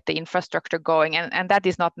need to get the infrastructure going, and that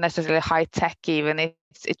is not necessarily high tech even.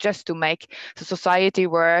 It's just to make the society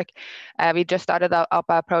work. We just started up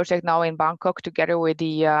a project now in Bangkok together with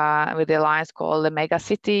the alliance called the Mega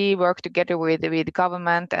City, work together with the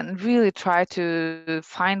government and really try to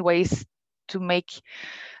find ways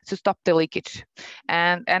to stop the leakage,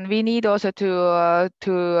 and we need also to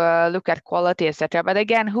look at quality, etc. But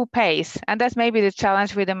again, who pays? And that's maybe the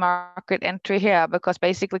challenge with the market entry here, because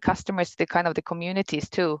basically customers, the kind of the communities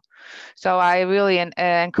too. So I really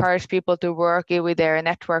encourage people to work with their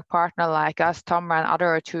network partner like us, Tom and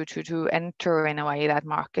other, to enter in a way that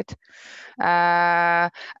market.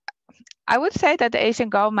 I would say that the Asian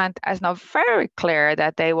government is now very clear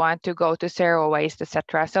that they want to go to zero waste,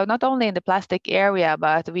 etc. So not only in the plastic area,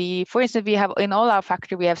 but for instance, we have in all our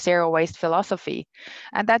factory, we have zero waste philosophy.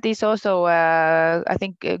 And that is also, I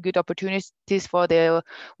think, good opportunities for the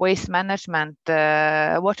waste management,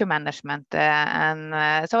 water management. So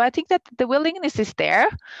I think that the willingness is there,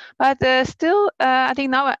 but still, I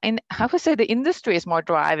think now, I would say the industry is more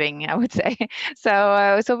driving, I would say.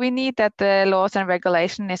 So we need that the laws and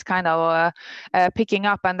regulation is kind of picking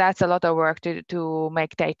up, and that's a lot of work to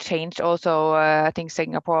make that change. Also, I think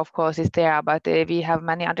Singapore, of course, is there, but we have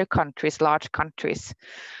many other countries, large countries,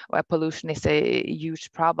 where pollution is a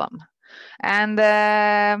huge problem. And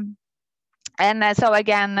so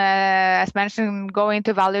again, as mentioned, going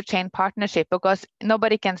to value chain partnership, because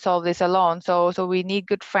nobody can solve this alone. So we need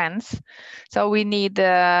good friends. So we need,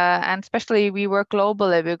 and especially we work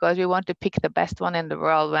globally because we want to pick the best one in the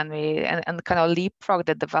world when and kind of leapfrog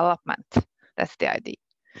the development. That's the idea.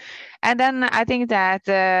 And then I think that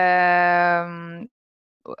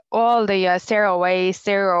all the zero waste,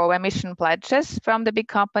 zero emission pledges from the big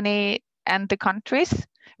company and the countries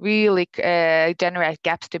really generate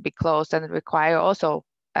gaps to be closed and require also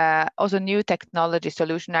new technology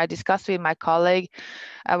solution. I discussed with my colleague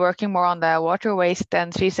working more on the water waste,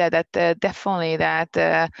 and she said that definitely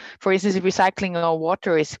that, for instance, recycling of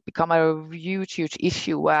water is become a huge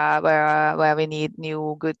issue where we need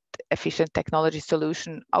new, good, efficient technology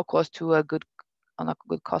solution, of course, on a good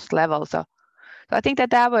cost level. So I think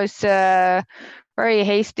that was very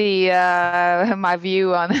hasty, my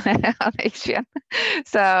view on Asian.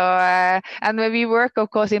 So, and we work, of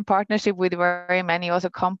course, in partnership with very many also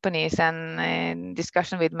companies and in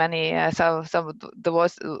discussion with many, so some of the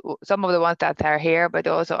ones that are here, but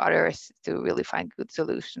also others to really find good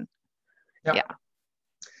solution. Yeah.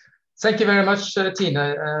 Thank you very much,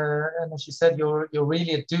 Tina. And as you said, you're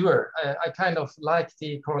really a doer. I kind of like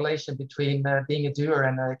the correlation between being a doer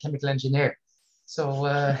and a chemical engineer. So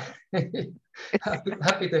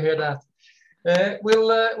happy to hear that.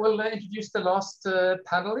 We'll introduce the last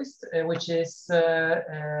panelist, which is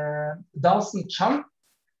Dalson Chung,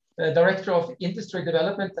 Director of Industry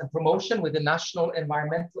Development and Promotion with the National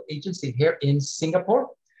Environmental Agency here in Singapore.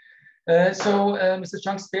 Mr.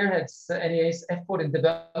 Chung spearheads NEA's effort in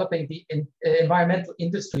developing the environmental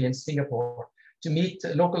industry in Singapore to meet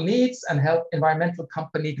local needs and help environmental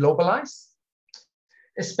companies globalize,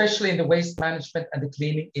 especially in the waste management and the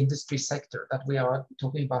cleaning industry sector that we are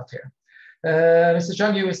talking about here. Mr.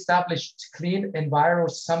 Chung, you established Clean Enviro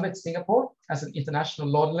Summit Singapore as an international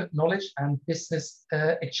knowledge and business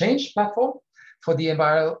exchange platform for the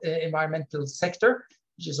environmental sector,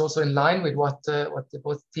 which is also in line with what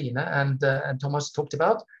both Tina and Thomas talked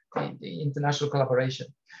about, the international collaboration.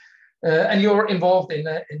 And you're involved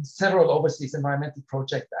in several overseas environmental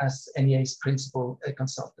projects as NEA's principal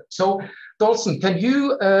consultant. So, Dalson, can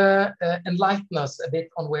you enlighten us a bit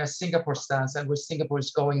on where Singapore stands and where Singapore is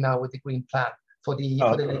going now with the Green Plan for the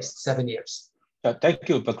next 7 years? Thank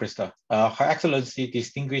you, Krista. Her Excellency,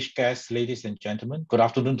 distinguished guests, ladies and gentlemen, good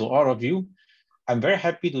afternoon to all of you. I'm very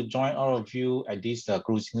happy to join all of you at this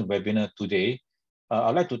cruising webinar today.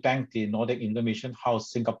 I'd like to thank the Nordic Innovation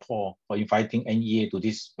House Singapore for inviting NEA to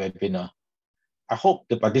this webinar. I hope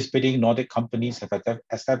the participating Nordic companies have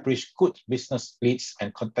established good business leads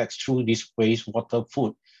and contacts through this wastewater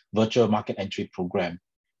food virtual market entry program.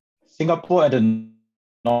 Singapore and the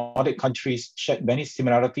Nordic countries share many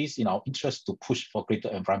similarities in our interest to push for greater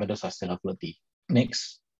environmental sustainability.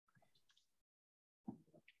 Next.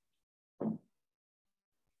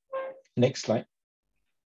 Next slide.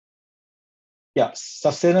 Yeah,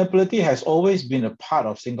 sustainability has always been a part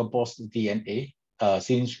of Singapore's DNA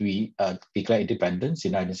since we declared independence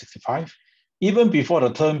in 1965. Even before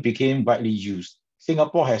the term became widely used,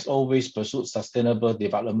 Singapore has always pursued sustainable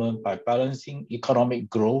development by balancing economic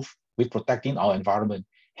growth with protecting our environment.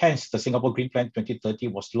 Hence, the Singapore Green Plan 2030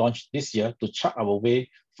 was launched this year to chart our way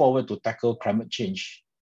forward to tackle climate change.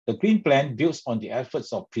 The Green Plan builds on the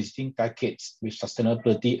efforts of preceding decades with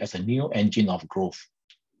sustainability as a new engine of growth.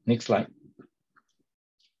 Next slide.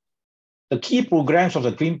 The key programs of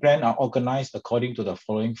the Green Plan are organized according to the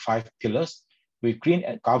following 5 pillars, with green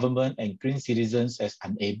government and green citizens as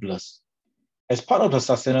enablers. As part of the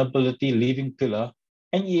sustainability living pillar,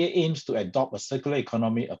 NEA aims to adopt a circular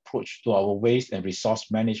economy approach to our waste and resource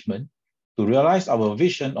management to realize our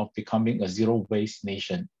vision of becoming a zero waste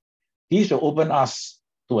nation. These will open us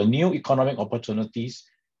to a new economic opportunities,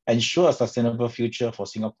 ensure a sustainable future for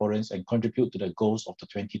Singaporeans, and contribute to the goals of the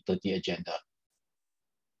 2030 agenda.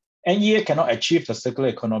 NEA cannot achieve the circular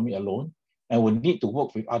economy alone and will need to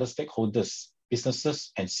work with other stakeholders,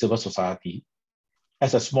 businesses, and civil society.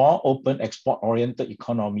 As a small, open, export-oriented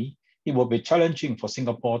economy, it will be challenging for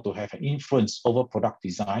Singapore to have an influence over product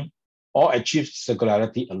design or achieve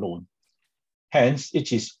circularity alone. Hence,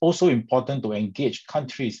 it is also important to engage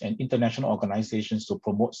countries and international organizations to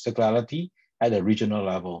promote circularity at a regional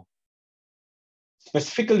level.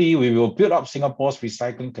 Specifically, we will build up Singapore's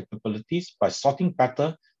recycling capabilities by sorting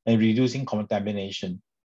better and reducing contamination.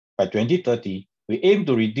 By 2030, we aim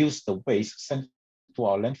to reduce the waste sent to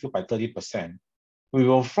our landfill by 30%. We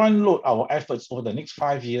will front-load our efforts over the next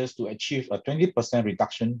 5 years to achieve a 20%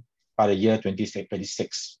 reduction by the year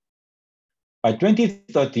 2026. By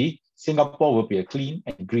 2030, Singapore will be a clean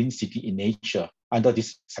and green city in nature under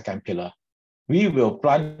this second pillar. We will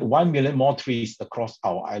plant 1 million more trees across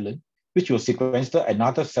our island, which will sequester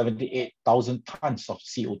another 78,000 tons of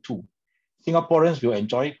CO2. Singaporeans will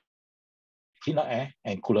enjoy cleaner air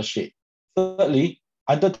and cooler shade. Thirdly,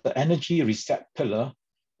 under the energy reset pillar,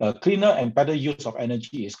 a cleaner and better use of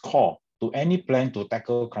energy is core to any plan to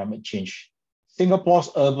tackle climate change. Singapore's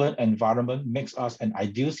urban environment makes us an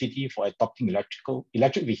ideal city for adopting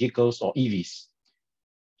electric vehicles or EVs.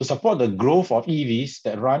 To support the growth of EVs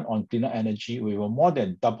that run on cleaner energy, we will more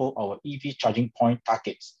than double our EV charging point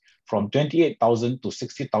targets from 28,000 to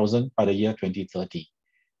 60,000 by the year 2030.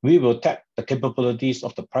 We will tap the capabilities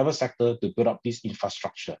of the private sector to build up this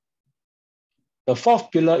infrastructure. The fourth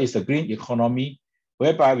pillar is the green economy,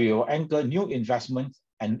 whereby we will anchor new investments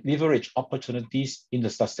and leverage opportunities in the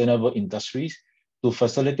sustainable industries to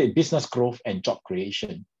facilitate business growth and job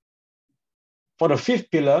creation. For the fifth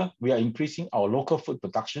pillar, we are increasing our local food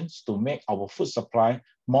productions to make our food supply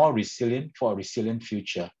more resilient for a resilient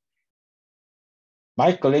future.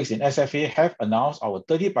 My colleagues in SFA have announced our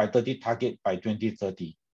 30 by 30 target by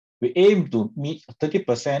 2030. We aim to meet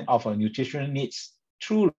 30% of our nutritional needs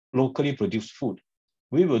through locally produced food.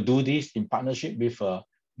 We will do this in partnership with a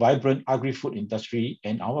vibrant agri-food industry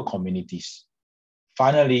and our communities.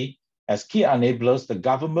 Finally, as key enablers, the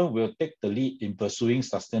government will take the lead in pursuing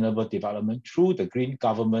sustainable development through the Green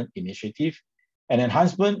Government Initiative and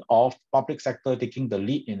enhancement of public sector taking the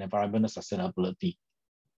lead in environmental sustainability.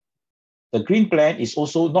 The Green Plan is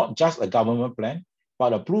also not just a government plan,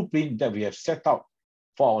 but a blueprint that we have set out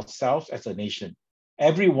for ourselves as a nation.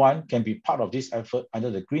 Everyone can be part of this effort under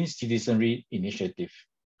the Green Citizenry Initiative.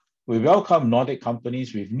 We welcome Nordic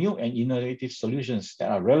companies with new and innovative solutions that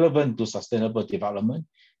are relevant to sustainable development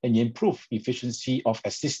and improve efficiency of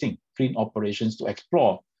existing green operations to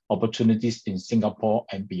explore opportunities in Singapore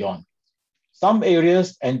and beyond. Some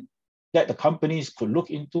areas that the companies could look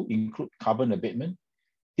into include carbon abatement,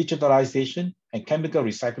 digitalization, and chemical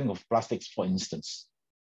recycling of plastics, for instance.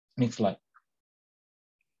 Next slide.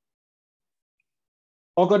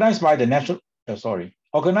 Organized by the National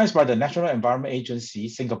Environment Agency,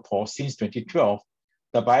 Singapore, since 2012,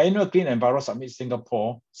 the Biennial Clean Environment Summit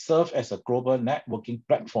Singapore serves as a global networking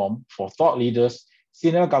platform for thought leaders,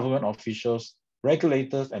 senior government officials,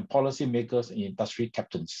 regulators, and policymakers and industry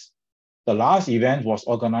captains. The last event was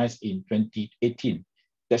organized in 2018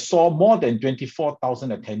 that saw more than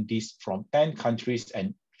 24,000 attendees from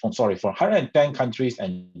 110 countries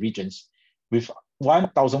and regions, with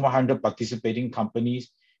 1,100 participating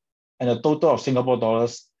companies and a total of Singapore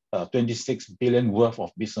dollars 26 billion worth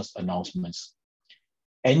of business announcements.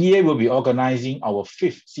 NEA will be organizing our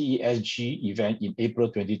 5th CESG event in April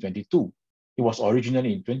 2022. It was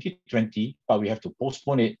originally in 2020, but we have to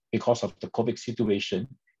postpone it because of the COVID situation.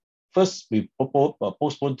 First, we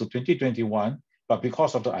postponed to 2021, but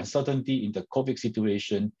because of the uncertainty in the COVID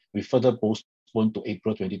situation, we further postponed to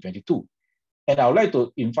April 2022. And I would like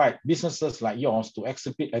to invite businesses like yours to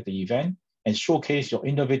exhibit at the event and showcase your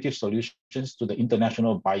innovative solutions to the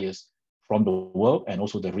international buyers from the world and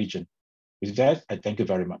also the region. With that, I thank you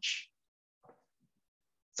very much.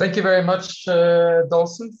 Thank you very much,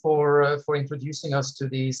 Dawson, for introducing us to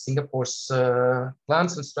the Singapore's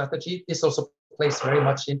plans and strategy. This also plays very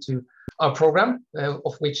much into our program,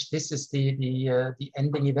 of which this is the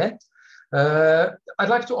ending event. I'd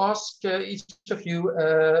like to ask each of you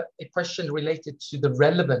a question related to the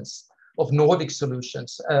relevance of Nordic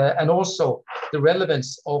solutions and also the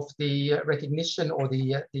relevance of the recognition or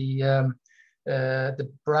the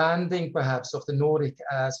branding perhaps of the Nordic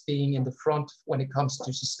as being in the front when it comes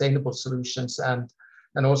to sustainable solutions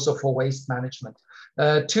and also for waste management.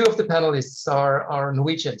 Two of the panelists are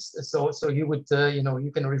Norwegians, so you would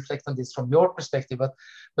you can reflect on this from your perspective,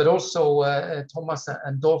 but also Thomas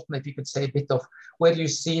and Dalton, if you could say a bit of where do you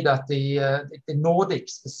see that the Nordic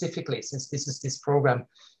specifically, since this is this program,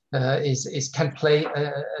 can play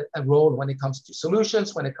a role when it comes to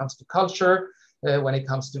solutions, when it comes to culture, when it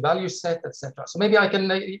comes to value set, etc. So maybe I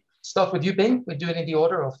can start with you, Bing. We're doing it in the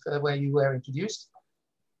order of where you were introduced.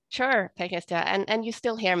 Sure, Per Christer, and you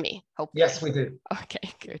still hear me, hopefully. Yes, we do.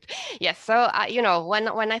 Okay, good. Yes, so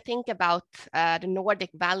when I think about the Nordic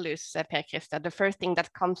values, Per Christer, the first thing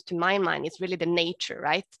that comes to my mind is really the nature,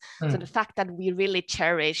 right? So the fact that we really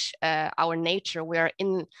cherish our nature, we are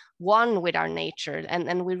in one with our nature,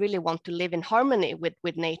 and we really want to live in harmony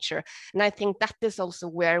with nature. And I think that is also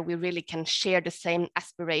where we really can share the same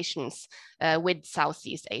aspirations with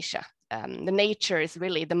Southeast Asia. The nature is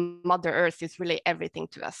really, the Mother Earth is really everything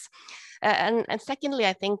to us. And secondly,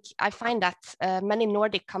 I find that many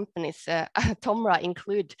Nordic companies, Tomra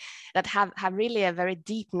include, that have really a very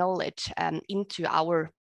deep knowledge into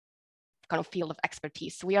our kind of field of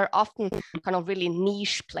expertise. We are often kind of really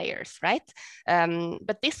niche players, right?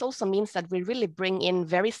 But this also means that we really bring in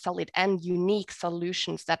very solid and unique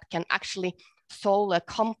solutions that can actually solve a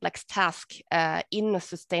complex task in a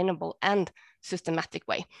sustainable and systematic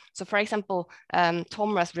way. So for example,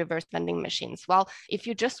 Tomra's reverse vending machines. Well, if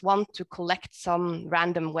you just want to collect some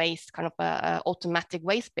random waste, kind of a automatic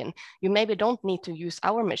waste bin, you maybe don't need to use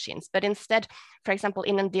our machines, but instead, for example,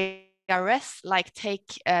 in a DRS, like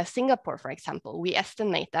take Singapore, for example, we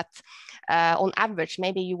estimate that on average,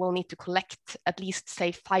 maybe you will need to collect at least,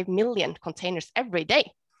 say, 5 million containers every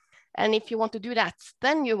day. And if you want to do that,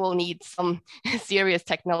 then you will need some serious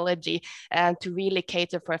technology to really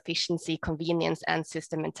cater for efficiency, convenience, and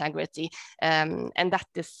system integrity. And that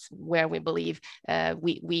is where we believe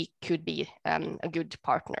we could be a good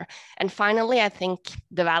partner. And finally, I think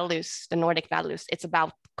the values, the Nordic values, it's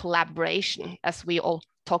about collaboration, as we all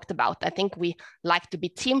talked about. I think we like to be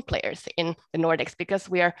team players in the Nordics because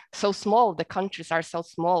we are so small, the countries are so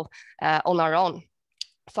small on our own.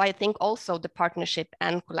 So I think also the partnership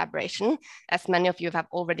and collaboration, as many of you have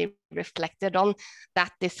already reflected on,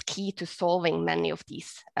 that is key to solving many of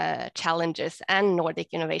these challenges, and Nordic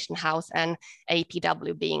Innovation House and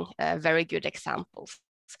APW being very good examples.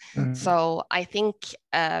 So I think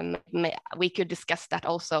we could discuss that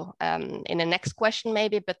also in the next question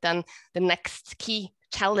maybe, but then the next key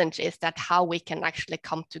challenge is that how we can actually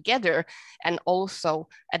come together and also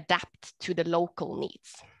adapt to the local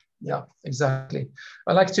needs. Yeah, exactly.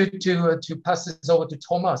 I'd like to pass this over to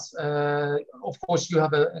Thomas. Of course, you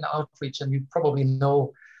have an outreach, and you probably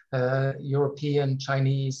know European,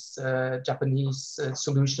 Chinese, Japanese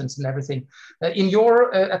solutions and everything. In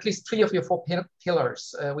your at least 3 of your 4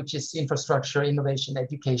 pillars, which is infrastructure, innovation,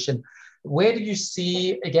 education, where do you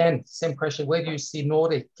see, again, same question, where do you see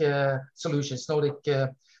Nordic solutions, Nordic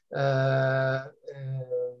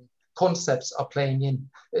concepts are playing in?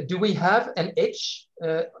 Do we have an edge?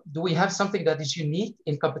 Do we have something that is unique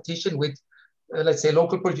in competition with, let's say,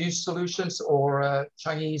 local produced solutions or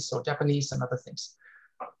Chinese or Japanese and other things?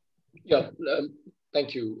 Yeah,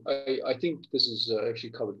 thank you. I think this is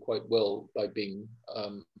actually covered quite well by Bing.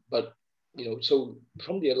 But, so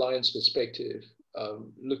from the Alliance perspective,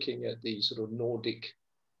 looking at the sort of Nordic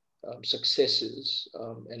successes,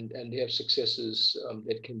 and they have successes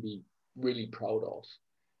that can be really proud of.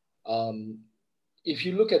 If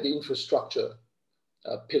you look at the infrastructure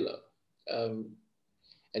pillar,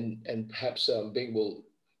 and perhaps Bing will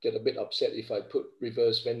get a bit upset if I put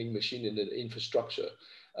reverse vending machine in the infrastructure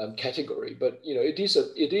category, but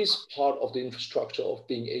it is part of the infrastructure of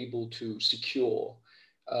being able to secure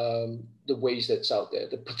the waste that's out there,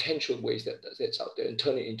 the potential waste that's out there, and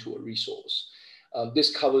turn it into a resource.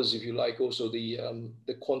 This covers, if you like, also the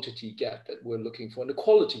quantity gap that we're looking for and the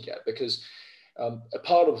quality gap, because a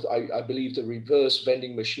part of, I believe, the reverse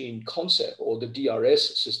vending machine concept or the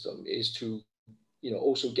DRS system is to,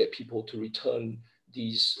 also get people to return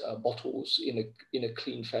these bottles in a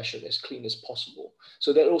clean fashion, as clean as possible.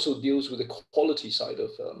 So that also deals with the quality side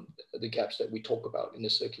of the gaps that we talk about in the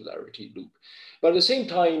circularity loop. But at the same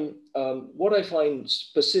time, what I find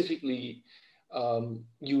specifically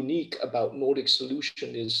unique about Nordic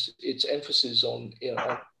solution is its emphasis on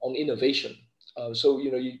innovation. So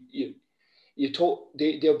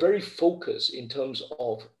they are very focused in terms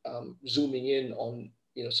of zooming in on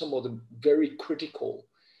some of the very critical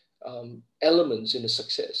elements in the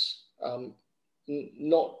success.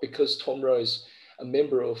 Not because TOMRA is a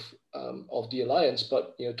member of the alliance,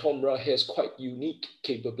 but TOMRA has quite unique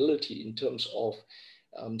capability in terms of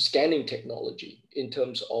scanning technology, in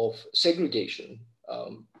terms of segregation,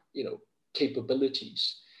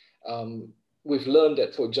 capabilities. We've learned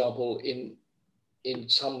that, for example, in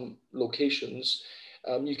some locations,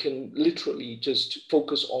 you can literally just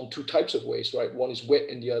focus on two types of waste, right? One is wet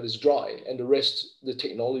and the other is dry, and the rest, the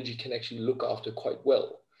technology can actually look after quite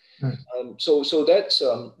well. So that's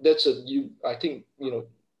I think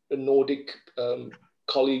the Nordic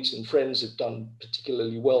colleagues and friends have done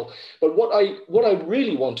particularly well. But what I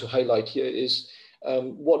really want to highlight here is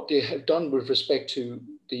what they have done with respect to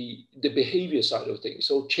the behavior side of things.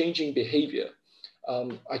 So changing behavior.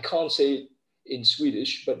 I can't say it in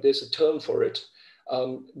Swedish, but there's a term for it.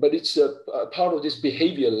 But it's a part of this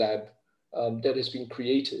behavior lab that has been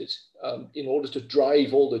created in order to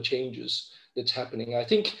drive all the changes that's happening. I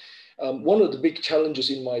think one of the big challenges,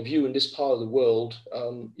 in my view, in this part of the world,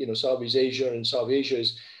 Southeast Asia and South Asia,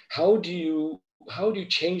 is how do you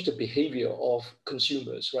change the behavior of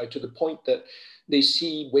consumers, right, to the point that they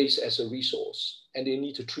see waste as a resource and they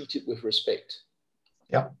need to treat it with respect.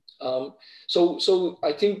 Yeah. So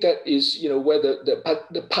I think that is where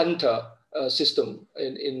the Panta system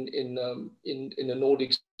in the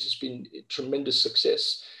Nordics has been a tremendous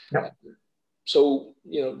success. Yeah. So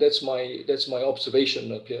that's my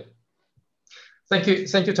observation up here. Thank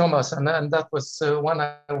you, Thomas, and that was one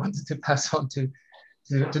I wanted to pass on to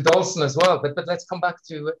Dalton as well. But let's come back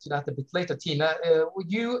to that a bit later. Tina,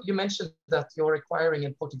 you mentioned that you're acquiring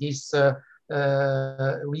a Portuguese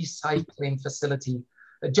recycling facility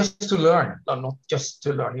just to learn, or not just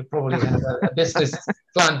to learn. You probably have a business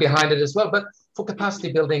plan behind it as well, but for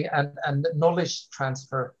capacity building and knowledge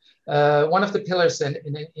transfer. One of the pillars in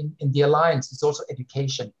the alliance is also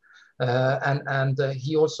education. And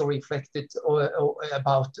he also reflected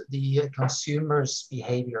about the consumer's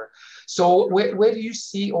behavior. So where do you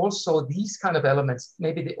see also these kind of elements,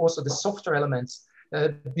 maybe also the softer elements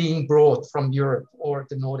being brought from Europe or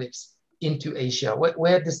the Nordics into Asia?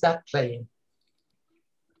 Where does that play in?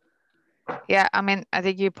 Yeah, I mean, I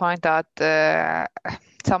think you point out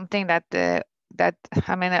something that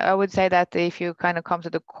I would say that if you kind of come to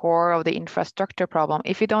the core of the infrastructure problem,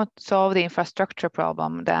 if you don't solve the infrastructure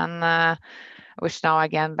problem, then which now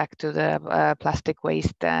again back to the plastic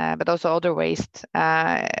waste, but also other waste.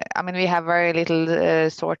 I mean, we have very little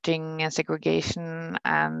sorting and segregation,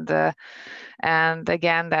 and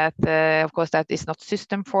again that of course that is not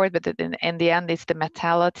system for it, but in the end it's the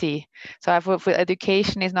mentality. So for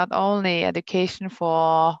education is not only education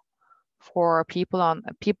for people on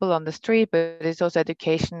the street, but it's also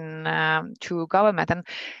education through government. And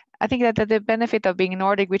I think that the benefit of being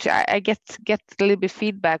Nordic, which I get a little bit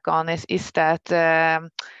feedback on, is that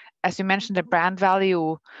as you mentioned, the brand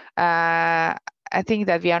value. I think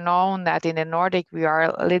that we are known that in the Nordic we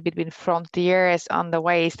are a little bit in frontiers on the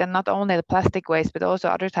waste, and not only the plastic waste, but also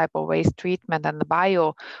other type of waste treatment and the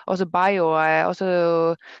bio.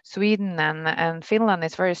 Also Sweden and Finland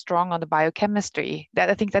is very strong on the biochemistry. That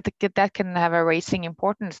I think that can have a rising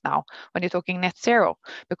importance now when you're talking net zero,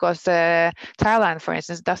 because Thailand, for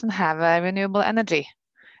instance, doesn't have renewable energy.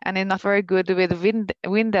 And it's not very good with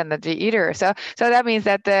wind energy either. So that means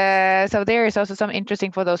that so there is also some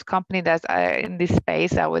interesting for those companies that are in this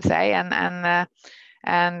space, I would say. And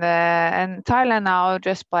Thailand now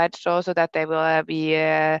just pledged also that they will be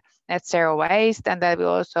net zero waste, and they will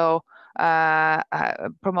also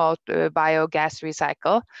promote biogas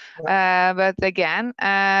recycle. But again,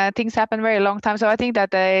 things happen very long time. So I think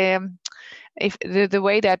that if the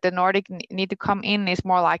way that the Nordic need to come in is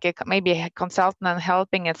more like maybe a consultant and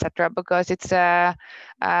helping, etc., because it's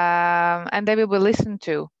and they will be listened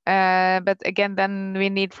to. But again, then we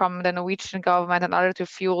need from the Norwegian government and others to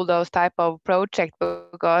fuel those type of projects,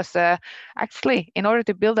 because actually, in order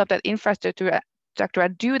to build up that infrastructure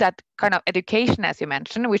and do that kind of education, as you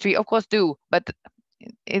mentioned, which we of course do, but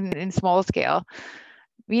in small scale,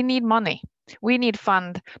 we need money. We need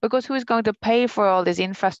fund, because who is going to pay for all this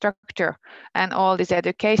infrastructure and all this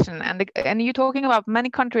education? And you're talking about many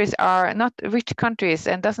countries are not rich countries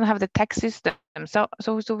and doesn't have the tax system. So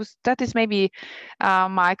that is maybe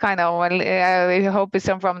my kind of I hope is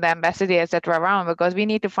some from the ambassador, etc. around, because we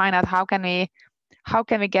need to find out how can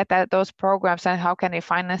we get those programs, and how can we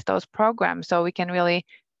finance those programs, so we can really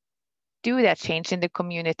do that change in the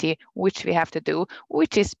community, which we have to do,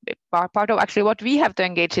 which is part of actually what we have to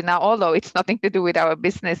engage in now, although it's nothing to do with our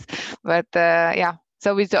business. But yeah,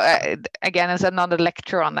 So we again, it's another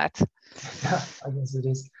lecture on that. Yeah, I guess it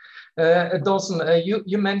is. Dawson,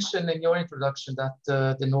 you mentioned in your introduction that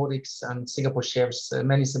the Nordics and Singapore shares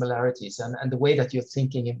many similarities, and the way that you're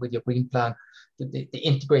thinking with your green plan, the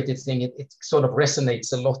integrated thing, it sort of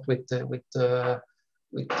resonates a lot with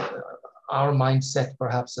our mindset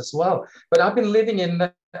perhaps as well. But I've been living in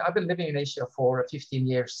Asia for 15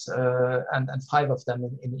 years, and 5 of them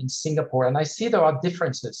in Singapore, and I see there are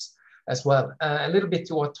differences as well. A little bit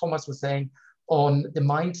to what Thomas was saying on the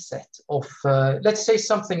mindset of, let's say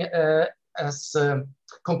something as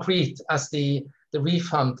concrete as the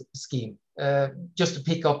refund scheme, just to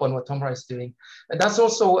pick up on what Tomra is doing. And that's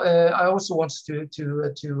also, I also want to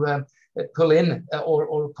pull in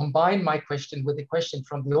or combine my question with the question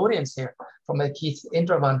from the audience here, from Keith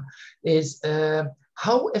Indravan, is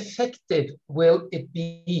how effective will it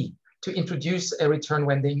be to introduce a return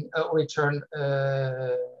vending or return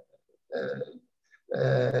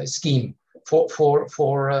scheme for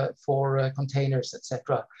containers,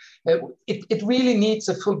 etc. It really needs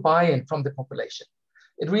a full buy-in from the population.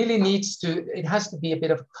 It really needs to, it has to be a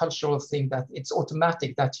bit of a cultural thing that it's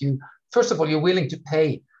automatic that you, first of all, you're willing to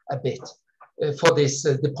pay a bit for this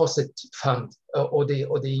deposit fund or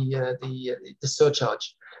the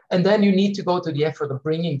surcharge. And then you need to go to the effort of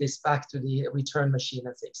bringing this back to the return machine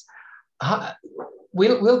and things.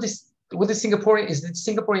 Will the Singaporean, is the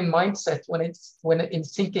Singaporean mindset when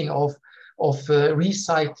it's thinking of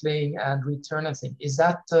recycling and return and things, is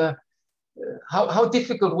that, how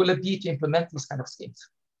difficult will it be to implement these kind of schemes?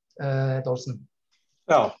 Dawson.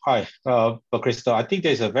 Well, hi, Krista. I think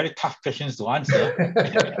there's a very tough questions to answer.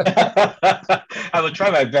 I will try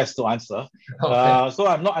my best to answer. Okay. So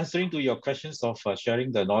I'm not answering to your questions of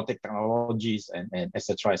sharing the Nordic technologies and et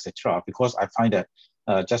cetera, because I find that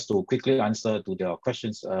just to quickly answer to their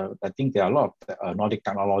questions, I think there are a lot of Nordic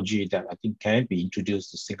technology that I think can be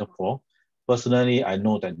introduced to Singapore. Personally, I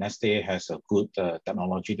know that Neste has a good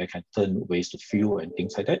technology that can turn waste to fuel and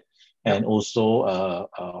things like that. And also,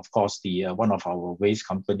 of course, the one of our waste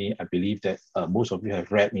company, I believe that most of you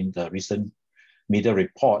have read in the recent media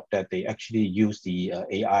report that they actually use the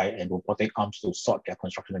AI and robotic arms to sort their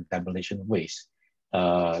construction and demolition waste.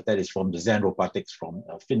 That is from the Zen Robotics from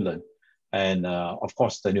Finland. And of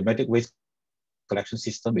course, the pneumatic waste collection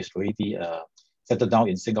system is already settled down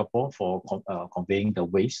in Singapore for conveying the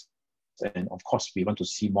waste. And of course, we want to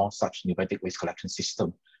see more such pneumatic waste collection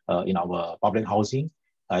system in our public housing.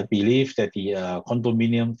 I believe that the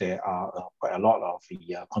condominium, there are quite a lot of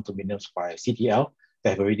the condominiums by CTL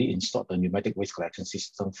that have already installed the pneumatic waste collection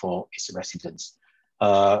system for its residents.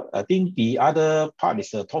 I think the other part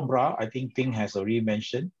is Tomra. I think Ting has already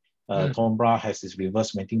mentioned. Tomra has this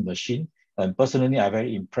reverse venting machine. And personally, I'm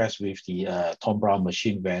very impressed with the Tomra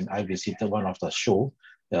machine when I visited one of the show,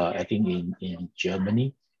 I think in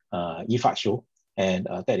Germany, IFA show. And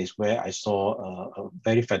that is where I saw a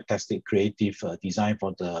very fantastic creative design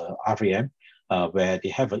for the RVM, where they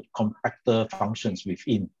have a compactor functions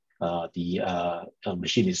within the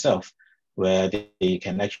machine itself, where they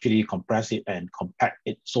can actually compress it and compact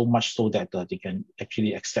it so much so that they can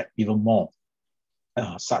actually accept even more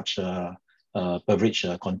such beverage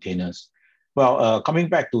containers. Well, coming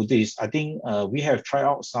back to this, I think we have tried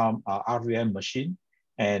out some RVM machine.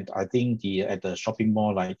 And I think at the shopping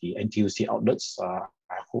mall, like the NTUC outlets, I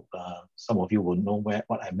hope some of you will know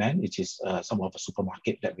what I meant, which is some of the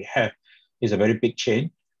supermarket that we have is a very big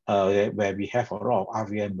chain where we have a lot of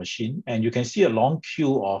RVM machine. And you can see a long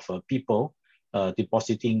queue of people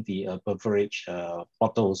depositing the beverage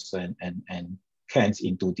bottles and cans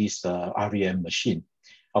into this RVM machine.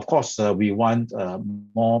 Of course, we want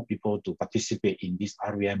more people to participate in this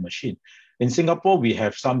RVM machine. In Singapore, we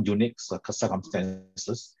have some unique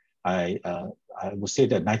circumstances. I would say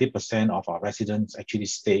that 90% of our residents actually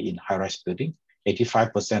stay in high-rise building,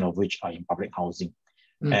 85% of which are in public housing.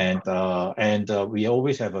 And we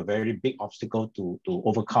always have a very big obstacle to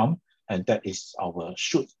overcome, and that is our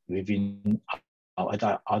chute within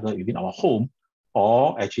either within our home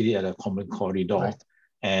or actually at a common corridor. Right.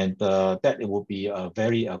 And that it will be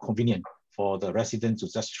very convenient for the residents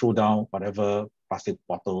to just throw down whatever plastic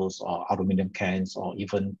bottles or aluminum cans or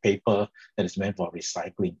even paper that is meant for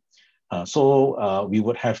recycling. So we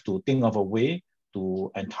would have to think of a way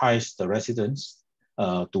to entice the residents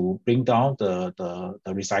to bring down the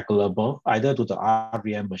recyclable either to the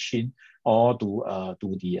RVM machine or to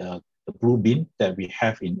the blue bin that we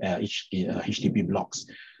have in each HDB blocks.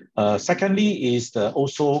 Secondly is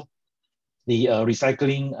also the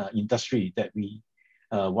recycling industry that we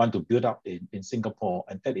want to build up in Singapore,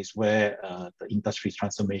 and that is where the industry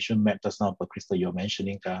transformation map, just now, Krista, you're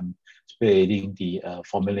mentioning, spearheading the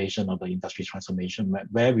formulation of the industry transformation map,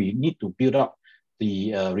 where we need to build up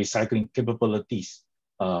the recycling capabilities.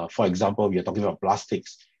 For example, we are talking about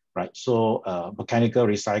plastics, right? So mechanical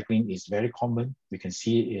recycling is very common. We can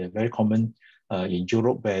see it very common in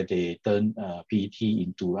Europe, where they turn PET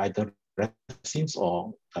into either resins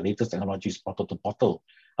or the latest technologies bottle to bottle.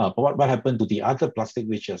 But what happened to the other plastic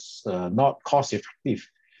which is not cost effective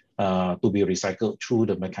to be recycled through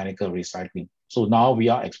the mechanical recycling? So now we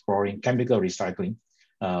are exploring chemical recycling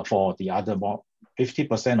for the other more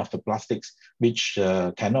 50% of the plastics which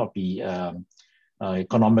cannot be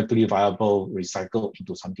economically viable recycled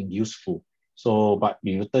into something useful. So, but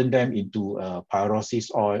you turn them into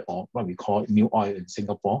pyrolysis oil, or what we call new oil in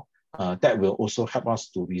Singapore, that will also help us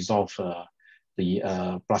to resolve the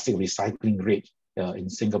plastic recycling rate in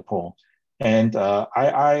Singapore. And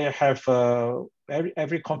I have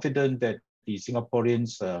every confidence that the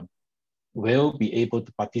Singaporeans will be able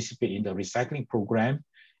to participate in the recycling program,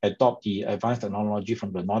 adopt the advanced technology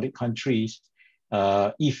from the Nordic countries,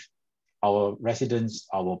 if our residents,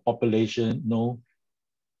 our population know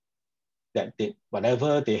that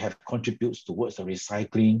whatever they have contributes towards the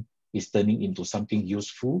recycling is turning into something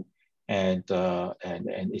useful, and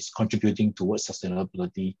is contributing towards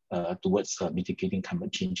sustainability, towards mitigating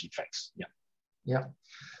climate change effects. Yeah. Yeah.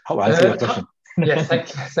 How I answer your question? Yes,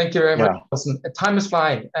 thank you very much. Awesome. Time is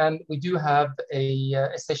flying, and we do have a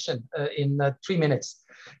session in 3 minutes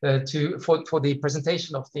for the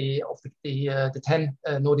presentation of the 10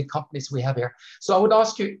 Nordic companies we have here. So I would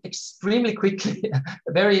ask you extremely quickly,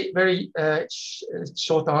 a very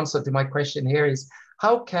short answer to my question here is,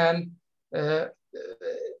 how can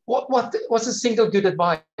what's a single good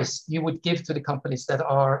advice you would give to the companies that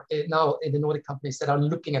are now in the Nordic companies that are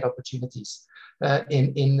looking at opportunities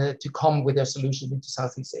to come with their solution into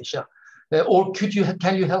Southeast Asia, or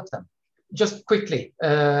can you help them? Just quickly,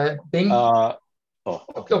 Bing.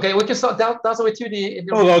 Okay, we can start. That's way to the.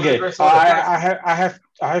 Okay, I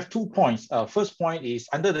have 2 points. First point is,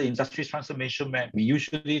 under the industry transformation map, we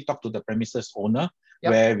usually talk to the premises owner,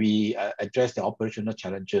 where we address the operational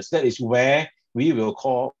challenges. That is where we will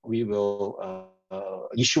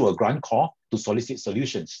issue a grant call to solicit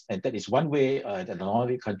solutions. And that is one way that the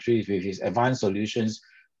Nordic countries with its advanced solutions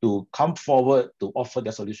to come forward to offer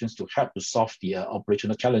their solutions to help to solve the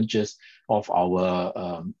operational challenges of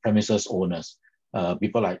our premises owners.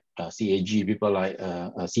 People like CAG, people like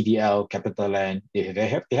CDL, CapitaLand,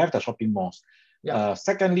 they have the shopping malls.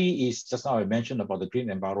 Secondly is, just now I mentioned about the Green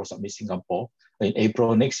Enviro Summit Singapore in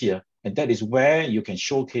April next year. And that is where you can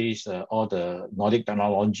showcase all the Nordic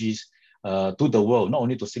technologies to the world, not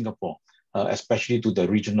only to Singapore, especially to the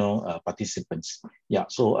regional participants. Yeah,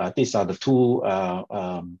 so these are the 2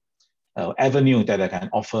 avenues that I can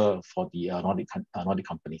offer for the Nordic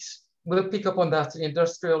companies. We'll pick up on that, the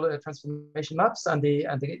industrial transformation maps and the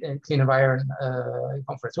clean environment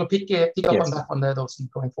conference. We'll pick up on that on those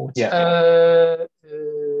going forward. Yeah.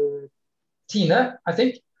 Tina, I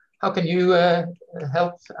think, how can you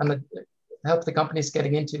help the companies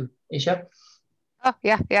getting into Asia? Oh,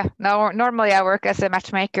 yeah. No, normally I work as a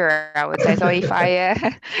matchmaker, I would say. So if I,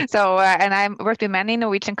 and I worked with many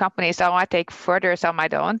Norwegian companies, some I take further, some I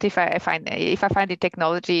don't. If I find the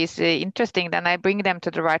technology is interesting, then I bring them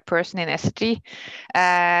to the right person in SG.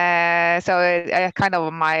 So kind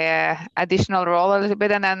of my additional role a little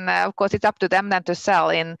bit, and then of course it's up to them then to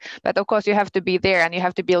sell in. But of course you have to be there, and you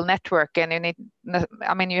have to build network, and you need.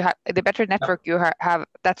 I mean, you have the better network you have.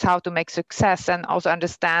 That's how to make success, and also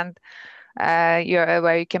understand. Where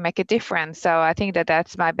you can make a difference. So I think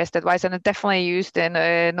that's my best advice, and it's definitely used in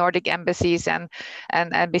Nordic embassies and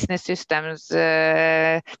business systems.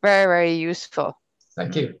 Very useful.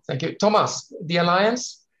 Thank you. Thomas, the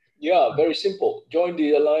Alliance? Yeah, very simple. Join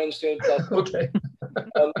the Alliance. Okay.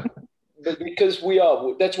 But because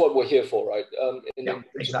that's what we're here for, right?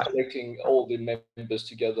 Exactly. Connecting all the members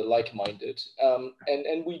together, like-minded.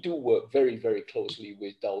 And we do work very, very closely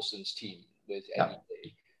with Dawson's team, with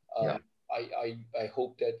NEA. I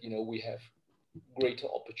hope that we have greater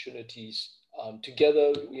opportunities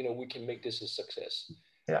together. We can make this a success.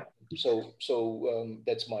 Yeah. So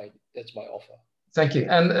that's my offer. Thank you.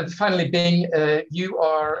 And finally, Bing, you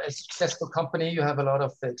are a successful company. You have a lot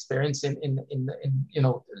of experience in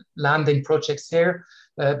landing projects here,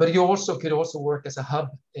 but you could also work as a hub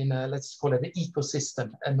in let's call it an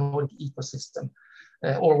ecosystem, a Nordic ecosystem,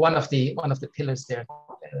 or one of the pillars there.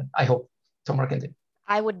 I hope. Tom, can do.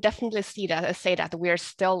 I would definitely say that we're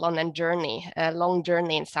still on a long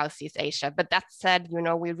journey in Southeast Asia. But that said,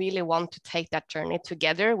 we really want to take that journey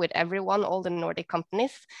together with everyone, all the Nordic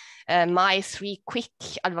companies. My 3 quick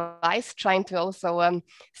advice, trying to also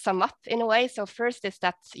sum up in a way. So first is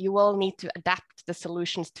that you will need to adapt the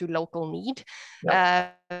solutions to local need.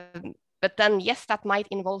 Yep. But then, yes, that might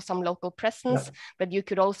involve some local presence, but you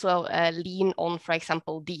could also lean on, for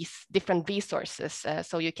example, these different resources,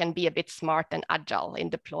 so you can be a bit smart and agile in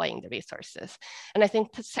deploying the resources. And I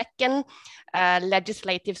think the second,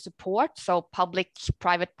 legislative support, so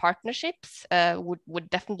public-private partnerships would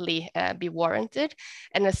definitely be warranted.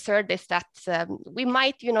 And the third is that we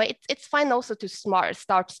might, it's fine also to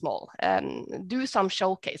start small, do some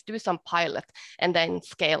showcase, do some pilot, and then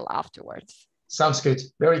scale afterwards. Sounds good.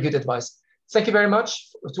 Very good advice. Thank you very much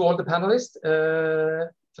to all the panelists.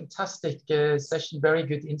 Fantastic session, very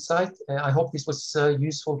good insight. I hope this was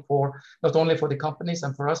useful for not only for the companies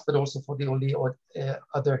and for us, but also for all the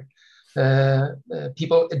other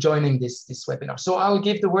people joining this webinar. So I'll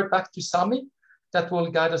give the word back to Sami that will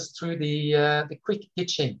guide us through the quick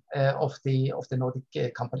pitching of the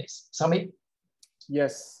Nordic companies. Sami?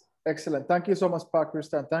 Yes. Excellent. Thank you so much,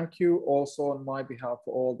 Per-Krister. And thank you also on my behalf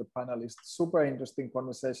for all the panelists. Super interesting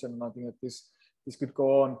conversation. I think that this could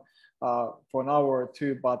go on for an hour or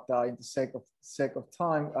two, but in the sake of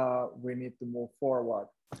time, we need to move forward.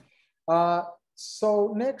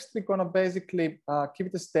 So next, we're going to basically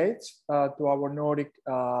give the stage to our Nordic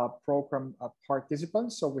program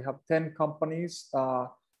participants. So we have 10 companies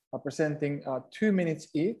presenting 2 minutes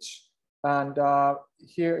each. And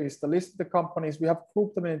here is the list of the companies. We have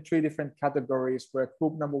grouped them in 3 different categories, where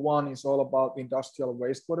group number 1 is all about industrial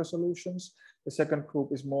wastewater solutions. The second group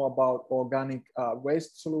is more about organic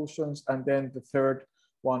waste solutions. And then the third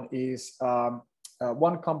one is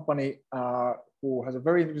one company who has a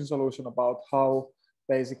very interesting solution about how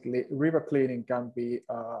basically river cleaning can be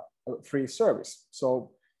a free service.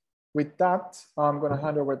 So with that, I'm going to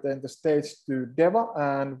hand over then the stage to Deva,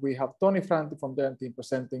 and we have Toni Franti from their team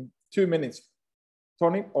presenting 2 minutes.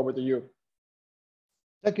 Toni, over to you.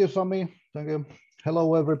 Thank you, Sami. Thank you.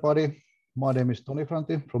 Hello, everybody. My name is Toni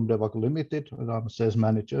Franti from Devaco Limited, and I'm a sales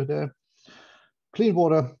manager there. Clean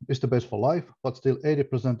water is the best for life, but still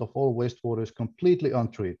 80% of all wastewater is completely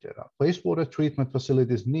untreated. Wastewater treatment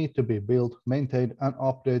facilities need to be built, maintained, and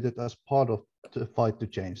updated as part of the fight to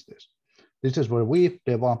change this. This is where we,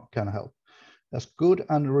 Deva, can help. As good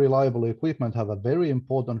and reliable equipment have a very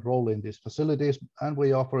important role in these facilities, and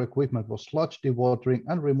we offer equipment for sludge dewatering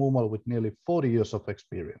and removal with nearly 40 years of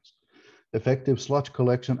experience. Effective sludge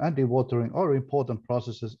collection and dewatering are important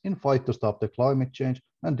processes in fight to stop the climate change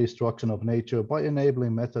and destruction of nature by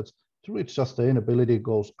enabling methods to reach sustainability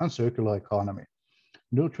goals and circular economy.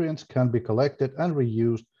 Nutrients can be collected and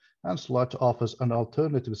reused, and sludge offers an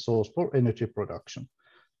alternative source for energy production.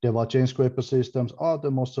 Deva chain scraper systems are the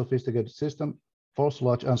most sophisticated system for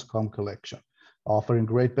sludge and scum collection, offering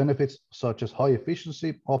great benefits such as high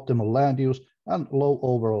efficiency, optimal land use, and low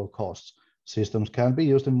overall costs. Systems can be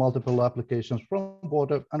used in multiple applications from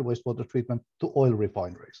water and wastewater treatment to oil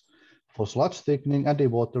refineries. For sludge thickening and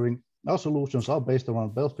dewatering, our solutions are based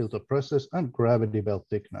around belt filter presses and gravity belt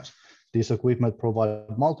thickness. These equipment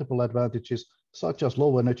provide multiple advantages such as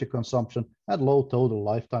low energy consumption and low total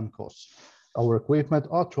lifetime costs. Our equipment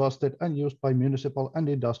are trusted and used by municipal and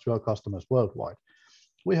industrial customers worldwide.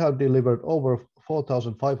 We have delivered over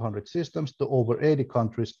 4,500 systems to over 80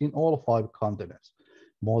 countries in all 5 continents.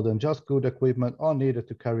 More than just good equipment are needed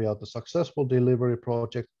to carry out a successful delivery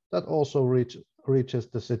project that also reaches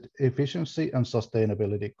the efficiency and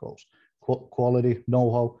sustainability goals. Quality,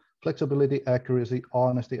 know-how, flexibility, accuracy,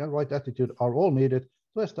 honesty, and right attitude are all needed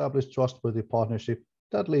to establish trustworthy partnerships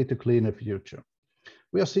that lead to cleaner future.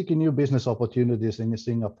 We are seeking new business opportunities in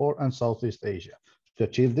Singapore and Southeast Asia. To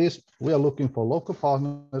achieve this, we are looking for local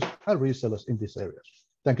partners and resellers in these areas.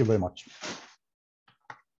 Thank you very much.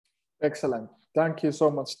 Excellent. Thank you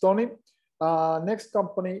so much, Toni. Next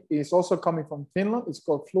company is also coming from Finland. It's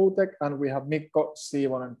called Flutek, and we have Mikko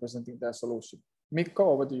Siivonen presenting their solution.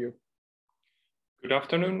 Mikko, over to you. Good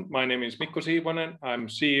afternoon. My name is Mikko Siivonen. I'm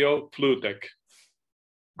CEO of Flutek.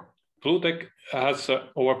 Flutek has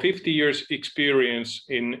over 50 years experience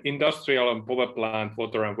in industrial and power plant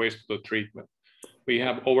water and wastewater treatment. We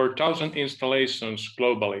have over 1,000 installations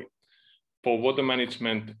globally for water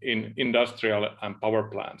management in industrial and power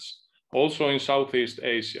plants. Also in Southeast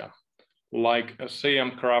Asia, like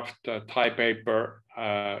CM Kraft Thai Paper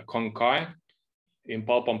Konkai in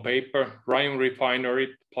pulp and paper, Rayong Refinery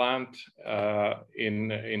plant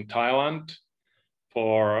in Thailand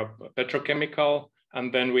for petrochemical,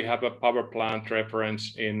 and then we have a power plant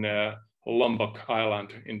reference in Lombok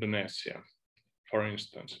Island, Indonesia, for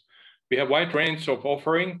instance. We have a wide range of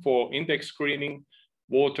offering for intake screening,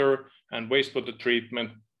 water and wastewater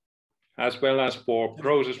treatment, as well as for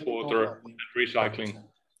process water and recycling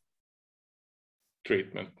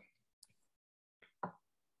treatment.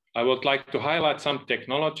 I would like to highlight some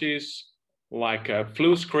technologies like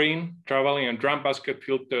flue screen, traveling and drum basket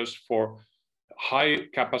filters for high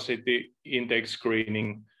capacity intake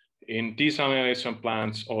screening in desalination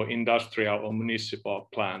plants or industrial or municipal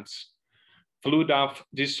plants. Flue DAF,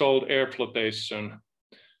 dissolved air flotation,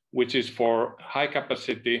 which is for high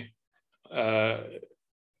capacity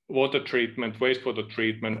water treatment, wastewater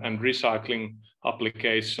treatment and recycling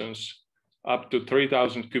applications up to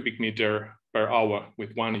 3,000 cubic meter per hour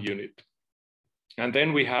with one unit. And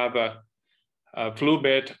then we have a flue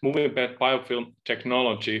bed, moving bed biofilm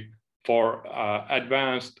technology for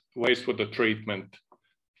advanced wastewater treatment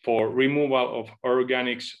for removal of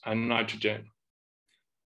organics and nitrogen.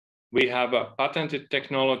 We have patented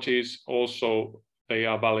technologies also, they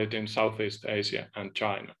are valid in Southeast Asia and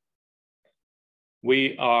China.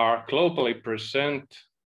 We are globally present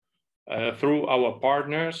through our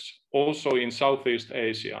partners also in Southeast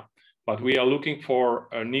Asia, but we are looking for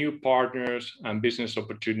new partners and business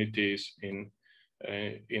opportunities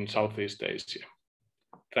in Southeast Asia.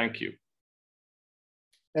 Thank you.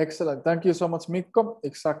 Excellent. Thank you so much, Mikko.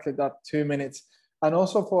 Exactly that 2 minutes. And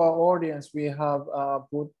also for our audience, we have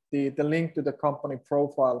put the link to the company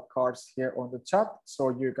profile cards here on the chat, so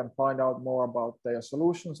you can find out more about their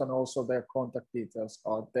solutions and also their contact details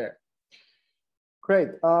are there. Great.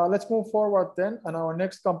 Let's move forward then. And our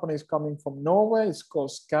next company is coming from Norway. It's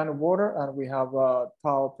called Scan Water, and we have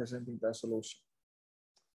Tao presenting their solution.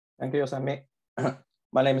 Thank you, Sami.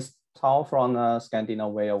 My name is Tao from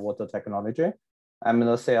Scandinavia Water Technology. I'm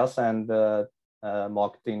the sales and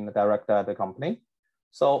marketing director at the company.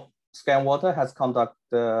 So Scan Water has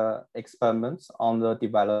conducted experiments on the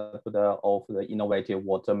development of the innovative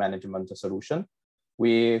water management solution.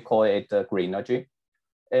 We call it Greenergy.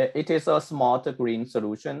 It is a smart green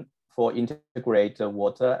solution for integrated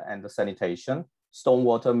water and sanitation,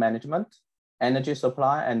 stormwater management, energy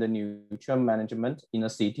supply, and nutrient management in a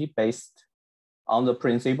city based on the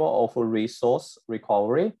principle of resource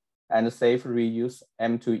recovery and safe reuse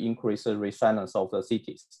aimed to increase the resilience of the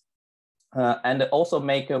cities. And also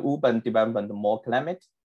make urban development more climate,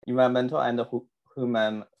 environmental, and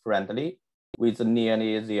human friendly with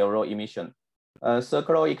nearly zero emission.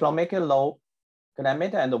 Circular economic, low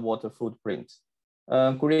climate and water footprint.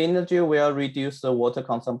 Greenergy will reduce the water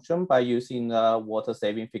consumption by using a water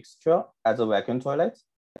saving fixture as a vacuum toilet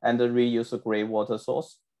and reuse a gray water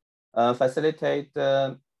source. Facilitate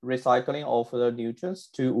recycling of the nutrients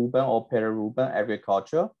to urban or peri-urban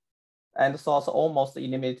agriculture, and source almost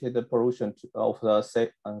unlimited pollution of the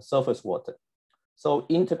surface water. So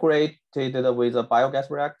integrated with a biogas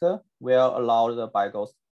reactor will allow the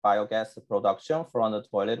biogas production from the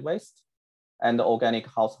toilet waste and organic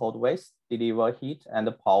household waste, deliver heat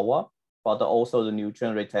and power, but also the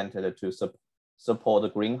nutrient retention to support the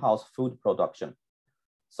greenhouse food production.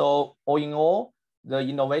 So all in all, the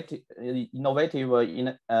innovative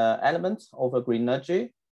elements of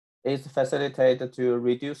Greenergy is facilitated to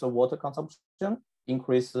reduce the water consumption,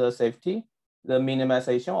 increase the safety, the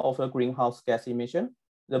minimization of the greenhouse gas emission,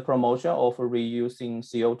 the promotion of reusing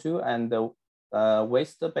CO2 and the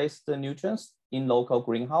waste-based nutrients in local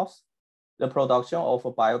greenhouse, the production of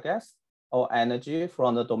biogas or energy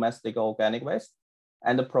from the domestic organic waste,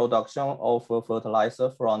 and the production of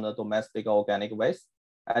fertilizer from the domestic organic waste,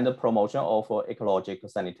 and the promotion of ecological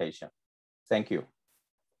sanitation. Thank you.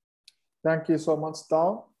 Thank you so much,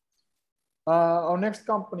 Tao. Our next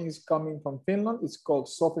company is coming from Finland. It's called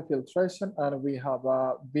Sofi Filtration, and we have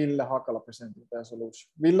Ville Hakala presenting their solution.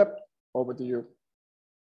 Ville, over to you.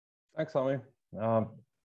 Thanks, Sami.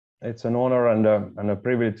 It's an honor and a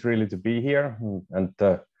privilege really to be here and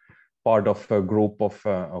part of a group of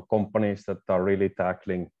companies that are really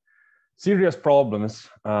tackling serious problems.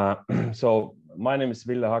 So my name is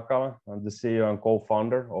Ville Hakala. I'm the CEO and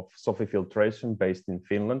co-founder of Sofi Filtration based in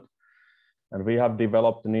Finland. And we have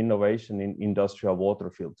developed an innovation in industrial water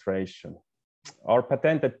filtration. Our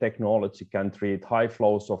patented technology can treat high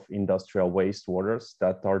flows of industrial wastewaters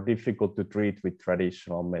that are difficult to treat with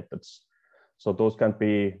traditional methods. So those can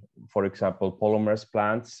be, for example, polymers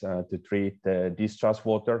plants to treat discharge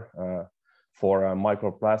water for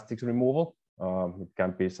microplastics removal. It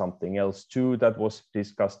can be something else too that was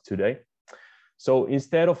discussed today. So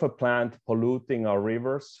instead of a plant polluting our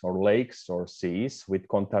rivers or lakes or seas with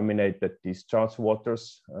contaminated discharge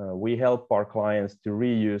waters, we help our clients to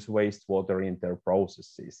reuse wastewater in their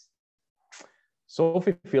processes.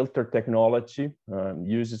 SOFI filter technology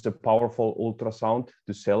uses a powerful ultrasound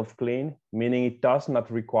to self-clean, meaning it does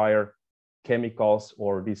not require chemicals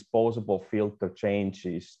or disposable filter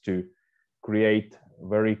changes to create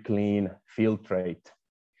very clean filtrate.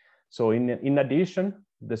 So in addition,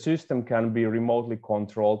 the system can be remotely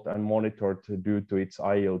controlled and monitored due to its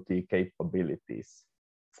IoT capabilities.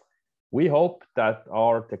 We hope that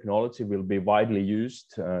our technology will be widely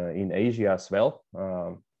used in Asia as well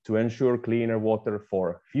to ensure cleaner water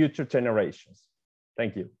for future generations.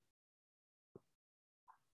 Thank you.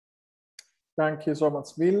 Thank you so much,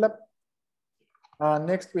 Ville.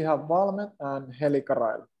 Next we have Valmet and Heli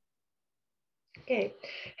Karaila. Okay,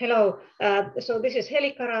 hello. So this is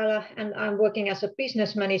Heli Karaila, and I'm working as a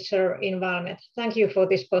business manager in Valmet. Thank you for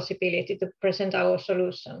this possibility to present our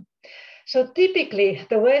solution. So typically,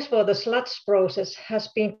 the wastewater sludge process has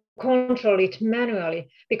been controlled manually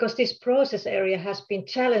because this process area has been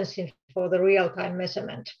challenging for the real-time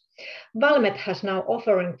measurement. Valmet has now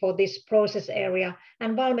offering for this process area,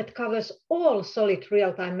 and Valmet covers all solid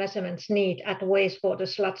real-time measurements needed at wastewater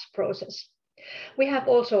sludge process. We have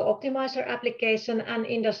also optimizer application and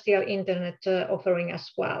industrial internet offering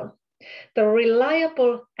as well. The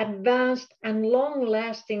reliable, advanced, and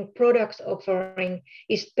long-lasting products offering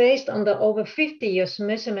is based on the over 50 years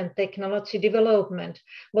measurement technology development,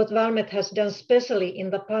 what Valmet has done specially in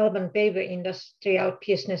the pulp and paper industrial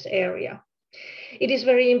business area. It is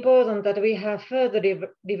very important that we have further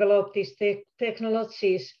developed these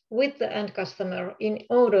technologies with the end customer in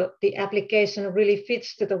order the application really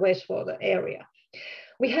fits to the wastewater area.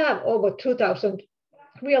 We have over 2,000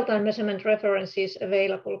 real-time measurement references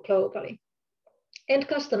available globally. End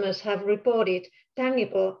customers have reported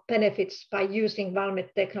tangible benefits by using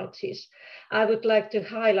Valmet technologies. I would like to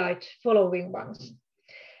highlight following ones.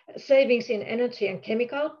 Savings in energy and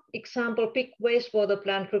chemical. Example, big wastewater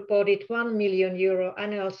plant reported €1 million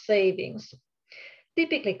annual savings.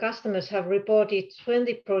 Typically, customers have reported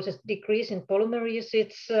 20% decrease in polymer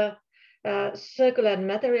usage. Circular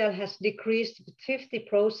material has decreased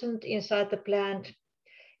 50% inside the plant.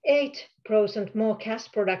 8% more gas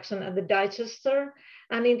production at the digester,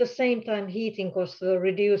 and in the same time, heating costs were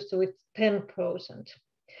reduced with 10%.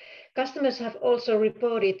 Customers have also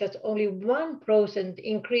reported that only 1%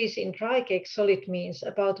 increase in dry cake solid means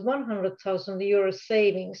about €100,000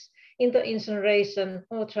 savings in the incineration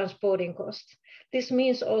or transporting cost. This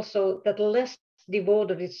means also that less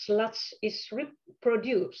dewatered sludge is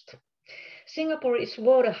produced. Singapore is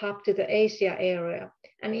water hub to the Asia area,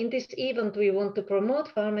 and in this event we want to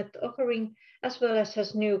promote Valmet offering as well as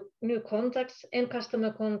has new contacts and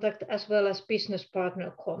customer contact as well as business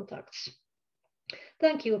partner contacts.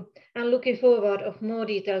 Thank you, and looking forward of more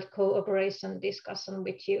detailed cooperation discussion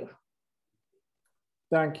with you.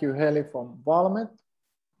 Thank you, Heli from Valmet.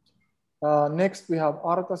 Next we have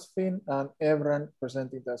Artasfin and Evren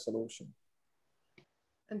presenting their solution.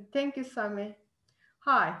 And thank you, Sami.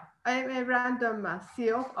 Hi, I am Evren Dönmez,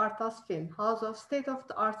 CEO of Artasfin, House of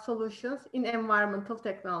State-of-the-Art Solutions in Environmental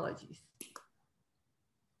Technologies.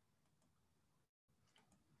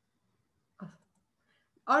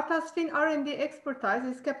 Artasfin R&D expertise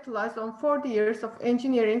is capitalized on 40 years of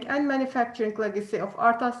engineering and manufacturing legacy of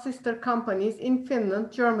Artas sister companies in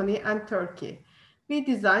Finland, Germany, and Turkey. We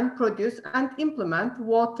design, produce, and implement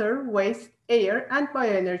water, waste, air, and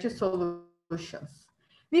bioenergy solutions.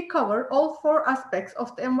 We cover all 4 aspects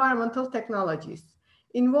of the environmental technologies.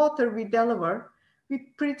 In water, we deliver with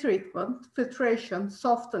pretreatment, filtration,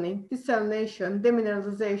 softening, desalination,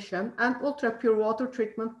 demineralization, and ultra-pure water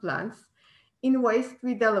treatment plants. In waste,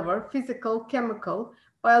 we deliver physical, chemical,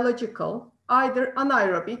 biological, either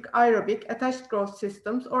anaerobic, aerobic, attached growth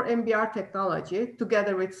systems, or MBR technology,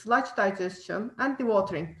 together with sludge digestion and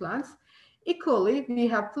dewatering plants. Equally, we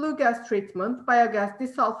have flue gas treatment, biogas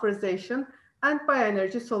desulfurization, and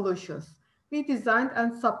bioenergy solutions. We designed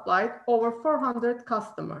and supplied over 400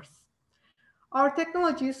 customers. Our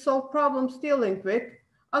technologies solve problems dealing with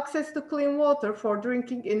access to clean water for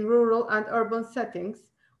drinking in rural and urban settings,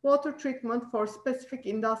 water treatment for specific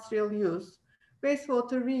industrial use,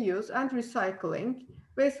 wastewater reuse and recycling,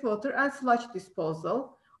 wastewater and sludge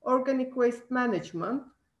disposal, organic waste management,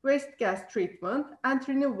 waste gas treatment, and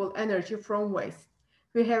renewable energy from waste.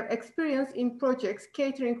 We have experience in projects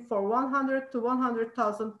catering for 100 to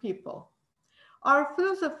 100,000 people. Our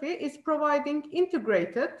philosophy is providing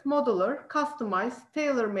integrated, modular, customized,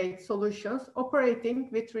 tailor-made solutions operating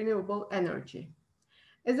with renewable energy.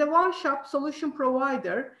 As a one-shop solution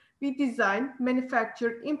provider, we design,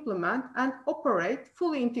 manufacture, implement, and operate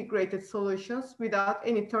fully integrated solutions without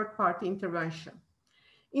any third-party intervention.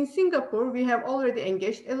 In Singapore, we have already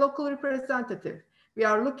engaged a local representative. We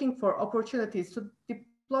are looking for opportunities to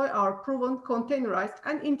deploy our proven containerized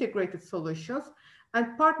and integrated solutions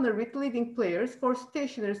and partner with leading players for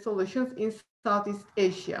stationary solutions in Southeast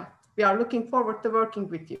Asia. We are looking forward to working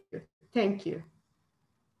with you. Thank you.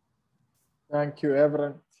 Thank you,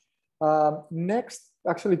 Evren. Next,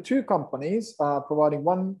 actually two companies providing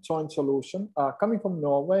one joint solution coming from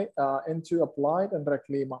Norway, N2 Applied and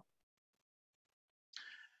Reclima.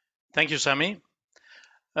 Thank you, Sami.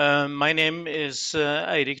 My name is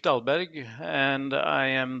Eirik Dahlberg, and I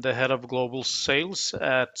am the head of global sales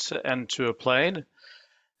at N2 Applied.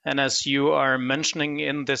 And as you are mentioning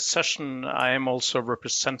in this session, I am also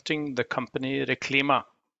representing the company Reclima.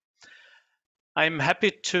 I'm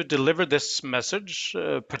happy to deliver this message,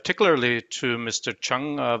 particularly to Mr.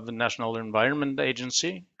 Chung of the National Environment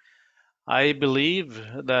Agency. I believe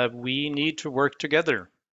that we need to work together.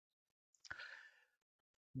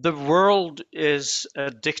 The world is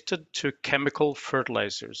addicted to chemical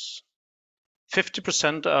fertilizers.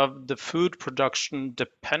 50% of the food production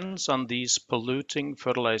depends on these polluting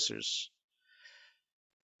fertilizers.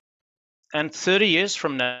 And 30 years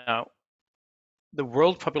from now, the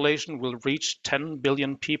world population will reach 10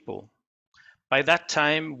 billion people. By that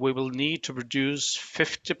time, we will need to produce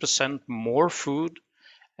 50% more food,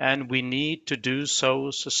 and we need to do so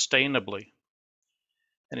sustainably.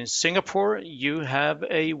 And in Singapore, you have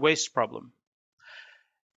a waste problem.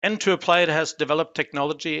 N2 Applied has developed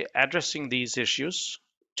technology addressing these issues,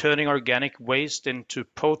 turning organic waste into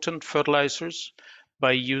potent fertilizers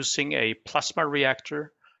by using a plasma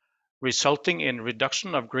reactor, resulting in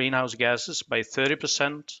reduction of greenhouse gases by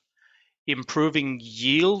 30%, improving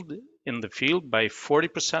yield in the field by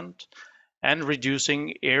 40%, and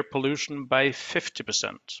reducing air pollution by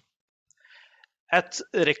 50%. At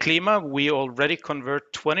Reclima, we already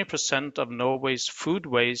convert 20% of Norway's food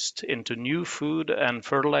waste into new food and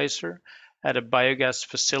fertilizer at a biogas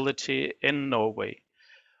facility in Norway,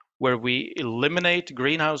 where we eliminate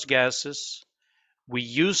greenhouse gases. We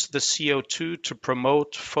use the CO2 to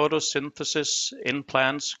promote photosynthesis in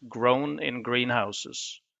plants grown in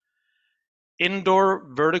greenhouses. Indoor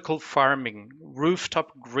vertical farming,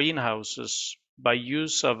 rooftop greenhouses by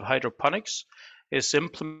use of hydroponics is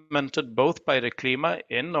implemented both by Reclima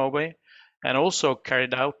in Norway and also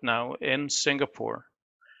carried out now in Singapore.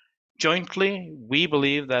 Jointly, we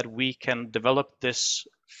believe that we can develop this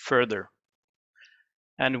further.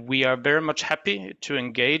 And we are very much happy to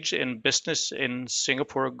engage in business in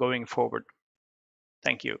Singapore going forward.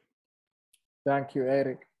 Thank you. Thank you,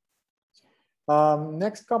 Eirik.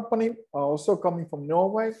 Next company, also coming from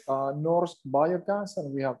Norway, Norsk Biogas,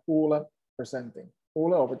 and we have Ole presenting.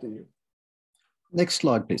 Ole, over to you. Next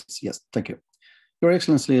slide, please. Yes, thank you. Your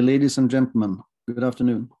Excellency, ladies and gentlemen, good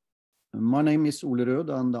afternoon. My name is Ole Rød,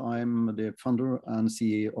 and I'm the founder and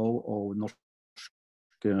CEO of Norsk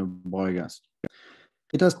Biogas.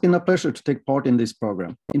 It has been a pleasure to take part in this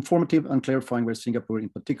program, informative and clarifying where Singapore in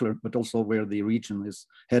particular, but also where the region is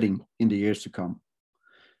heading in the years to come.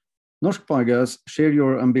 Norsk Biogas share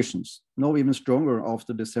your ambitions, now even stronger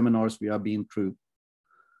after the seminars we have been through.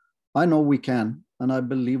 I know we can, and I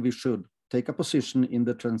believe we should, take a position in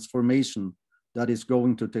the transformation that is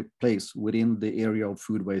going to take place within the area of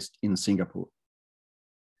food waste in Singapore.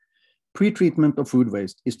 Pre-treatment of food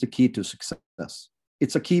waste is the key to success.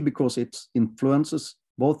 It's a key because it influences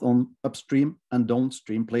both on upstream and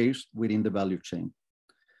downstream players within the value chain.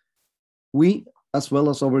 We, as well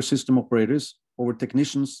as our system operators, our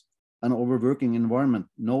technicians, and our working environment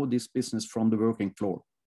know this business from the working floor.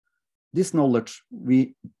 This knowledge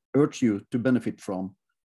we urge you to benefit from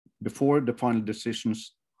before the final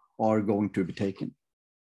decisions are going to be taken.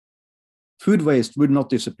 Food waste will not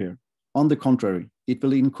disappear. On the contrary, it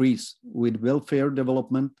will increase with welfare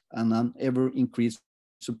development and an ever-increased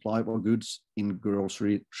supply of goods in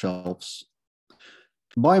grocery shelves.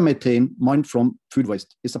 Biomethane mined from food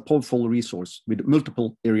waste is a powerful resource with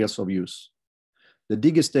multiple areas of use. The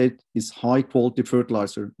dig estate is high-quality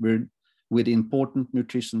fertilizer with important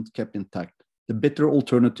nutrition kept intact, the better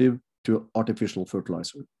alternative to artificial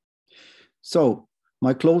fertilizer. So,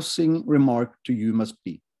 my closing remark to you must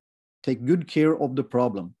be, take good care of the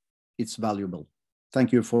problem. It's valuable.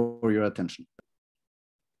 Thank you for your attention.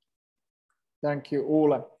 Thank you,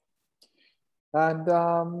 Ole.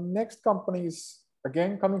 And next company is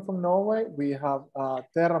again coming from Norway. We have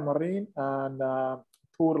Terra Marine and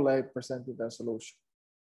Thorleif presented their solution.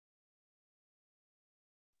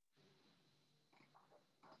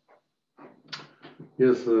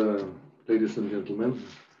 Yes, ladies and gentlemen.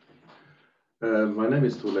 My name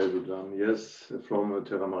is Thorleif, yes, from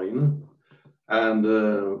Terra Marine. And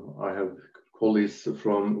I have colleagues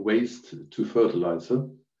from waste to fertilizer.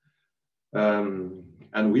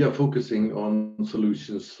 And we are focusing on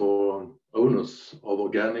solutions for owners of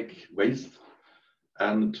organic waste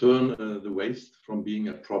and turn the waste from being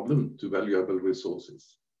a problem to valuable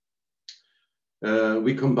resources.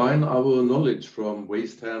 We combine our knowledge from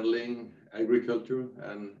waste handling, agriculture,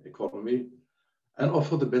 and economy, and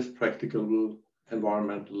offer the best practical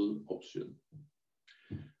environmental option.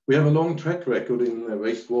 We have a long track record in the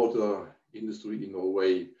wastewater industry in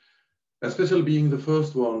Norway, especially being the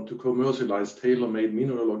first one to commercialize tailor-made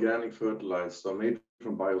mineral organic fertilizer made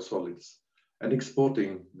from biosolids and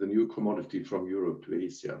exporting the new commodity from Europe to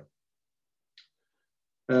Asia.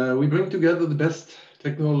 We bring together the best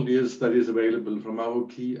technologies that is available from our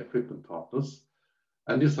key equipment partners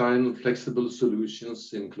and design flexible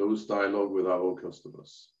solutions in close dialogue with our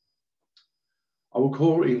customers. Our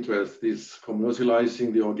core interest is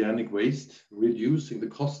commercializing the organic waste, reducing the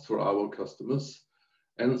cost for our customers,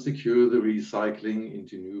 and secure the recycling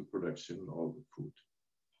into new production of food.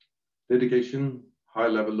 Dedication, high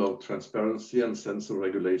level of transparency, and sense of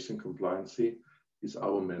regulation compliancy is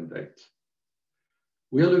our mandate.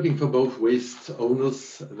 We are looking for both waste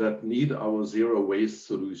owners that need our zero waste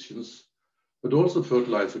solutions, but also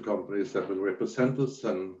fertilizer companies that will represent us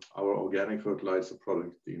and our organic fertilizer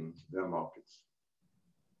product in their markets.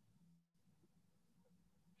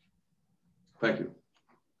 Thank you.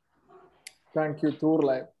 Thank you,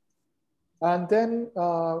 Turle. And then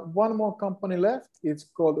one more company left. It's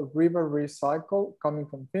called River Recycle, coming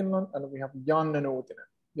from Finland, and we have Janne Nuutinen.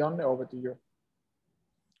 Janne, over to you.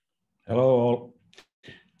 Hello all.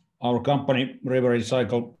 Our company, River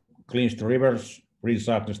Recycle, cleans the rivers,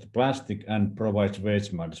 recycles the plastic, and provides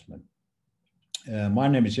waste management. My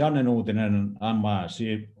name is Janne Nuutinen, and I'm a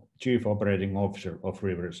Chief Operating Officer of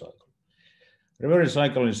River Recycle. River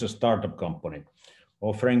Recycle is a startup company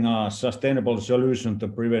offering a sustainable solution to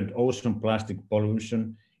prevent ocean plastic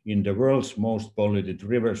pollution in the world's most polluted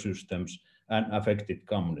river systems and affected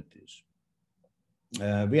communities.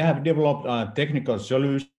 We have developed a technical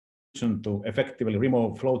solution to effectively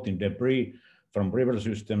remove floating debris from river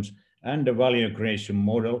systems and a value creation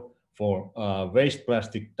model for waste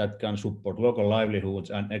plastic that can support local livelihoods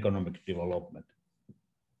and economic development.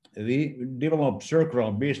 We develop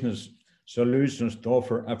circular business solutions to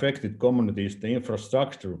offer affected communities the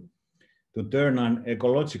infrastructure to turn an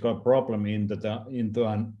ecological problem into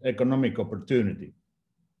an economic opportunity.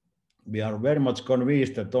 We are very much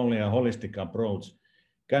convinced that only a holistic approach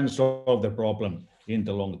can solve the problem in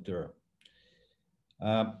the long term.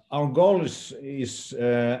 Our goal is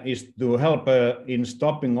to help in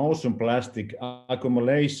stopping ocean plastic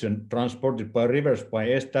accumulation transported by rivers by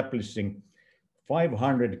establishing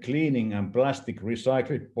 500 cleaning and plastic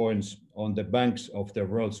recycling points on the banks of the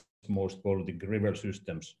world's most polluted river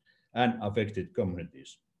systems and affected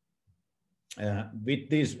communities. With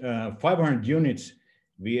these 500 units,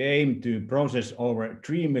 we aim to process over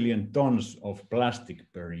 3 million tons of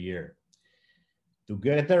plastic per year.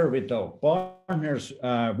 Together with our partners,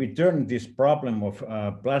 we turn this problem of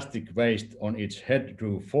plastic waste on its head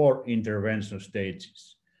through 4 intervention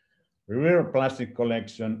stages: river plastic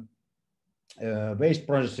collection, waste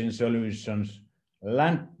processing solutions,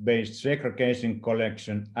 land-based segregation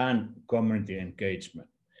collection, and community engagement.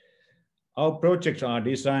 Our projects are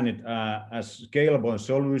designed as scalable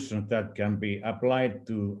solutions that can be applied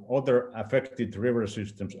to other affected river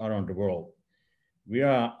systems around the world. We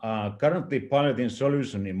are currently piloting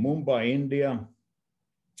solution in Mumbai, India,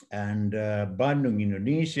 and Bandung,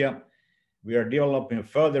 Indonesia. We are developing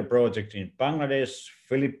further projects in Bangladesh,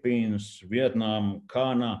 Philippines, Vietnam,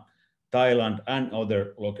 Ghana, Thailand, and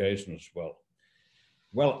other locations as well.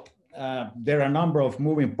 Well, there are a number of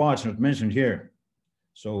moving parts not mentioned here.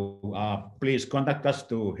 So please contact us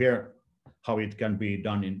to hear how it can be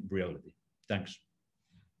done in reality. Thanks.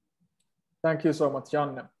 Thank you so much,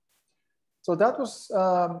 Janne. So that was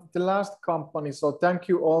the last company. So thank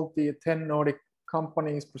you all the 10 Nordic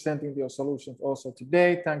companies presenting their solutions also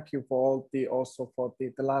today. Thank you for all for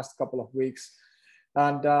the last couple of weeks.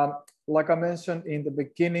 And like I mentioned in the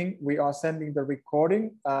beginning, we are sending the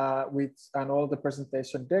recording and all the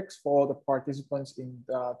presentation decks for all the participants in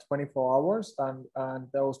 24 hours. And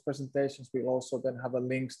those presentations will also then have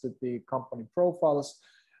links to the company profiles.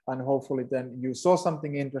 And hopefully then you saw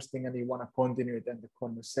something interesting and you want to continue then the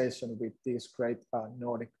conversation with these great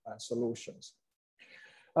Nordic solutions.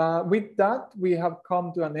 With that, we have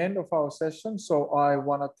come to an end of our session. So I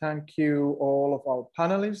want to thank you all of our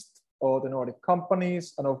panelists, all the Nordic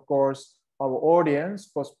companies, and of course, our audience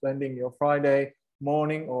for spending your Friday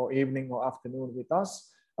morning or evening or afternoon with us.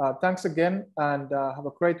 Thanks again and have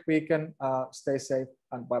a great weekend. Stay safe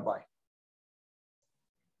and bye-bye.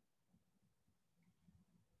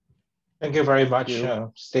 Thank you very much.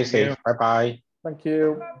 Stay safe. Bye-bye. Thank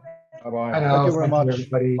you. Bye-bye. Thank you very much.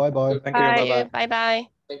 Everybody. Bye-bye. Thank you. Bye-bye.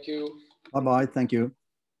 Thank you. Bye-bye. Thank you.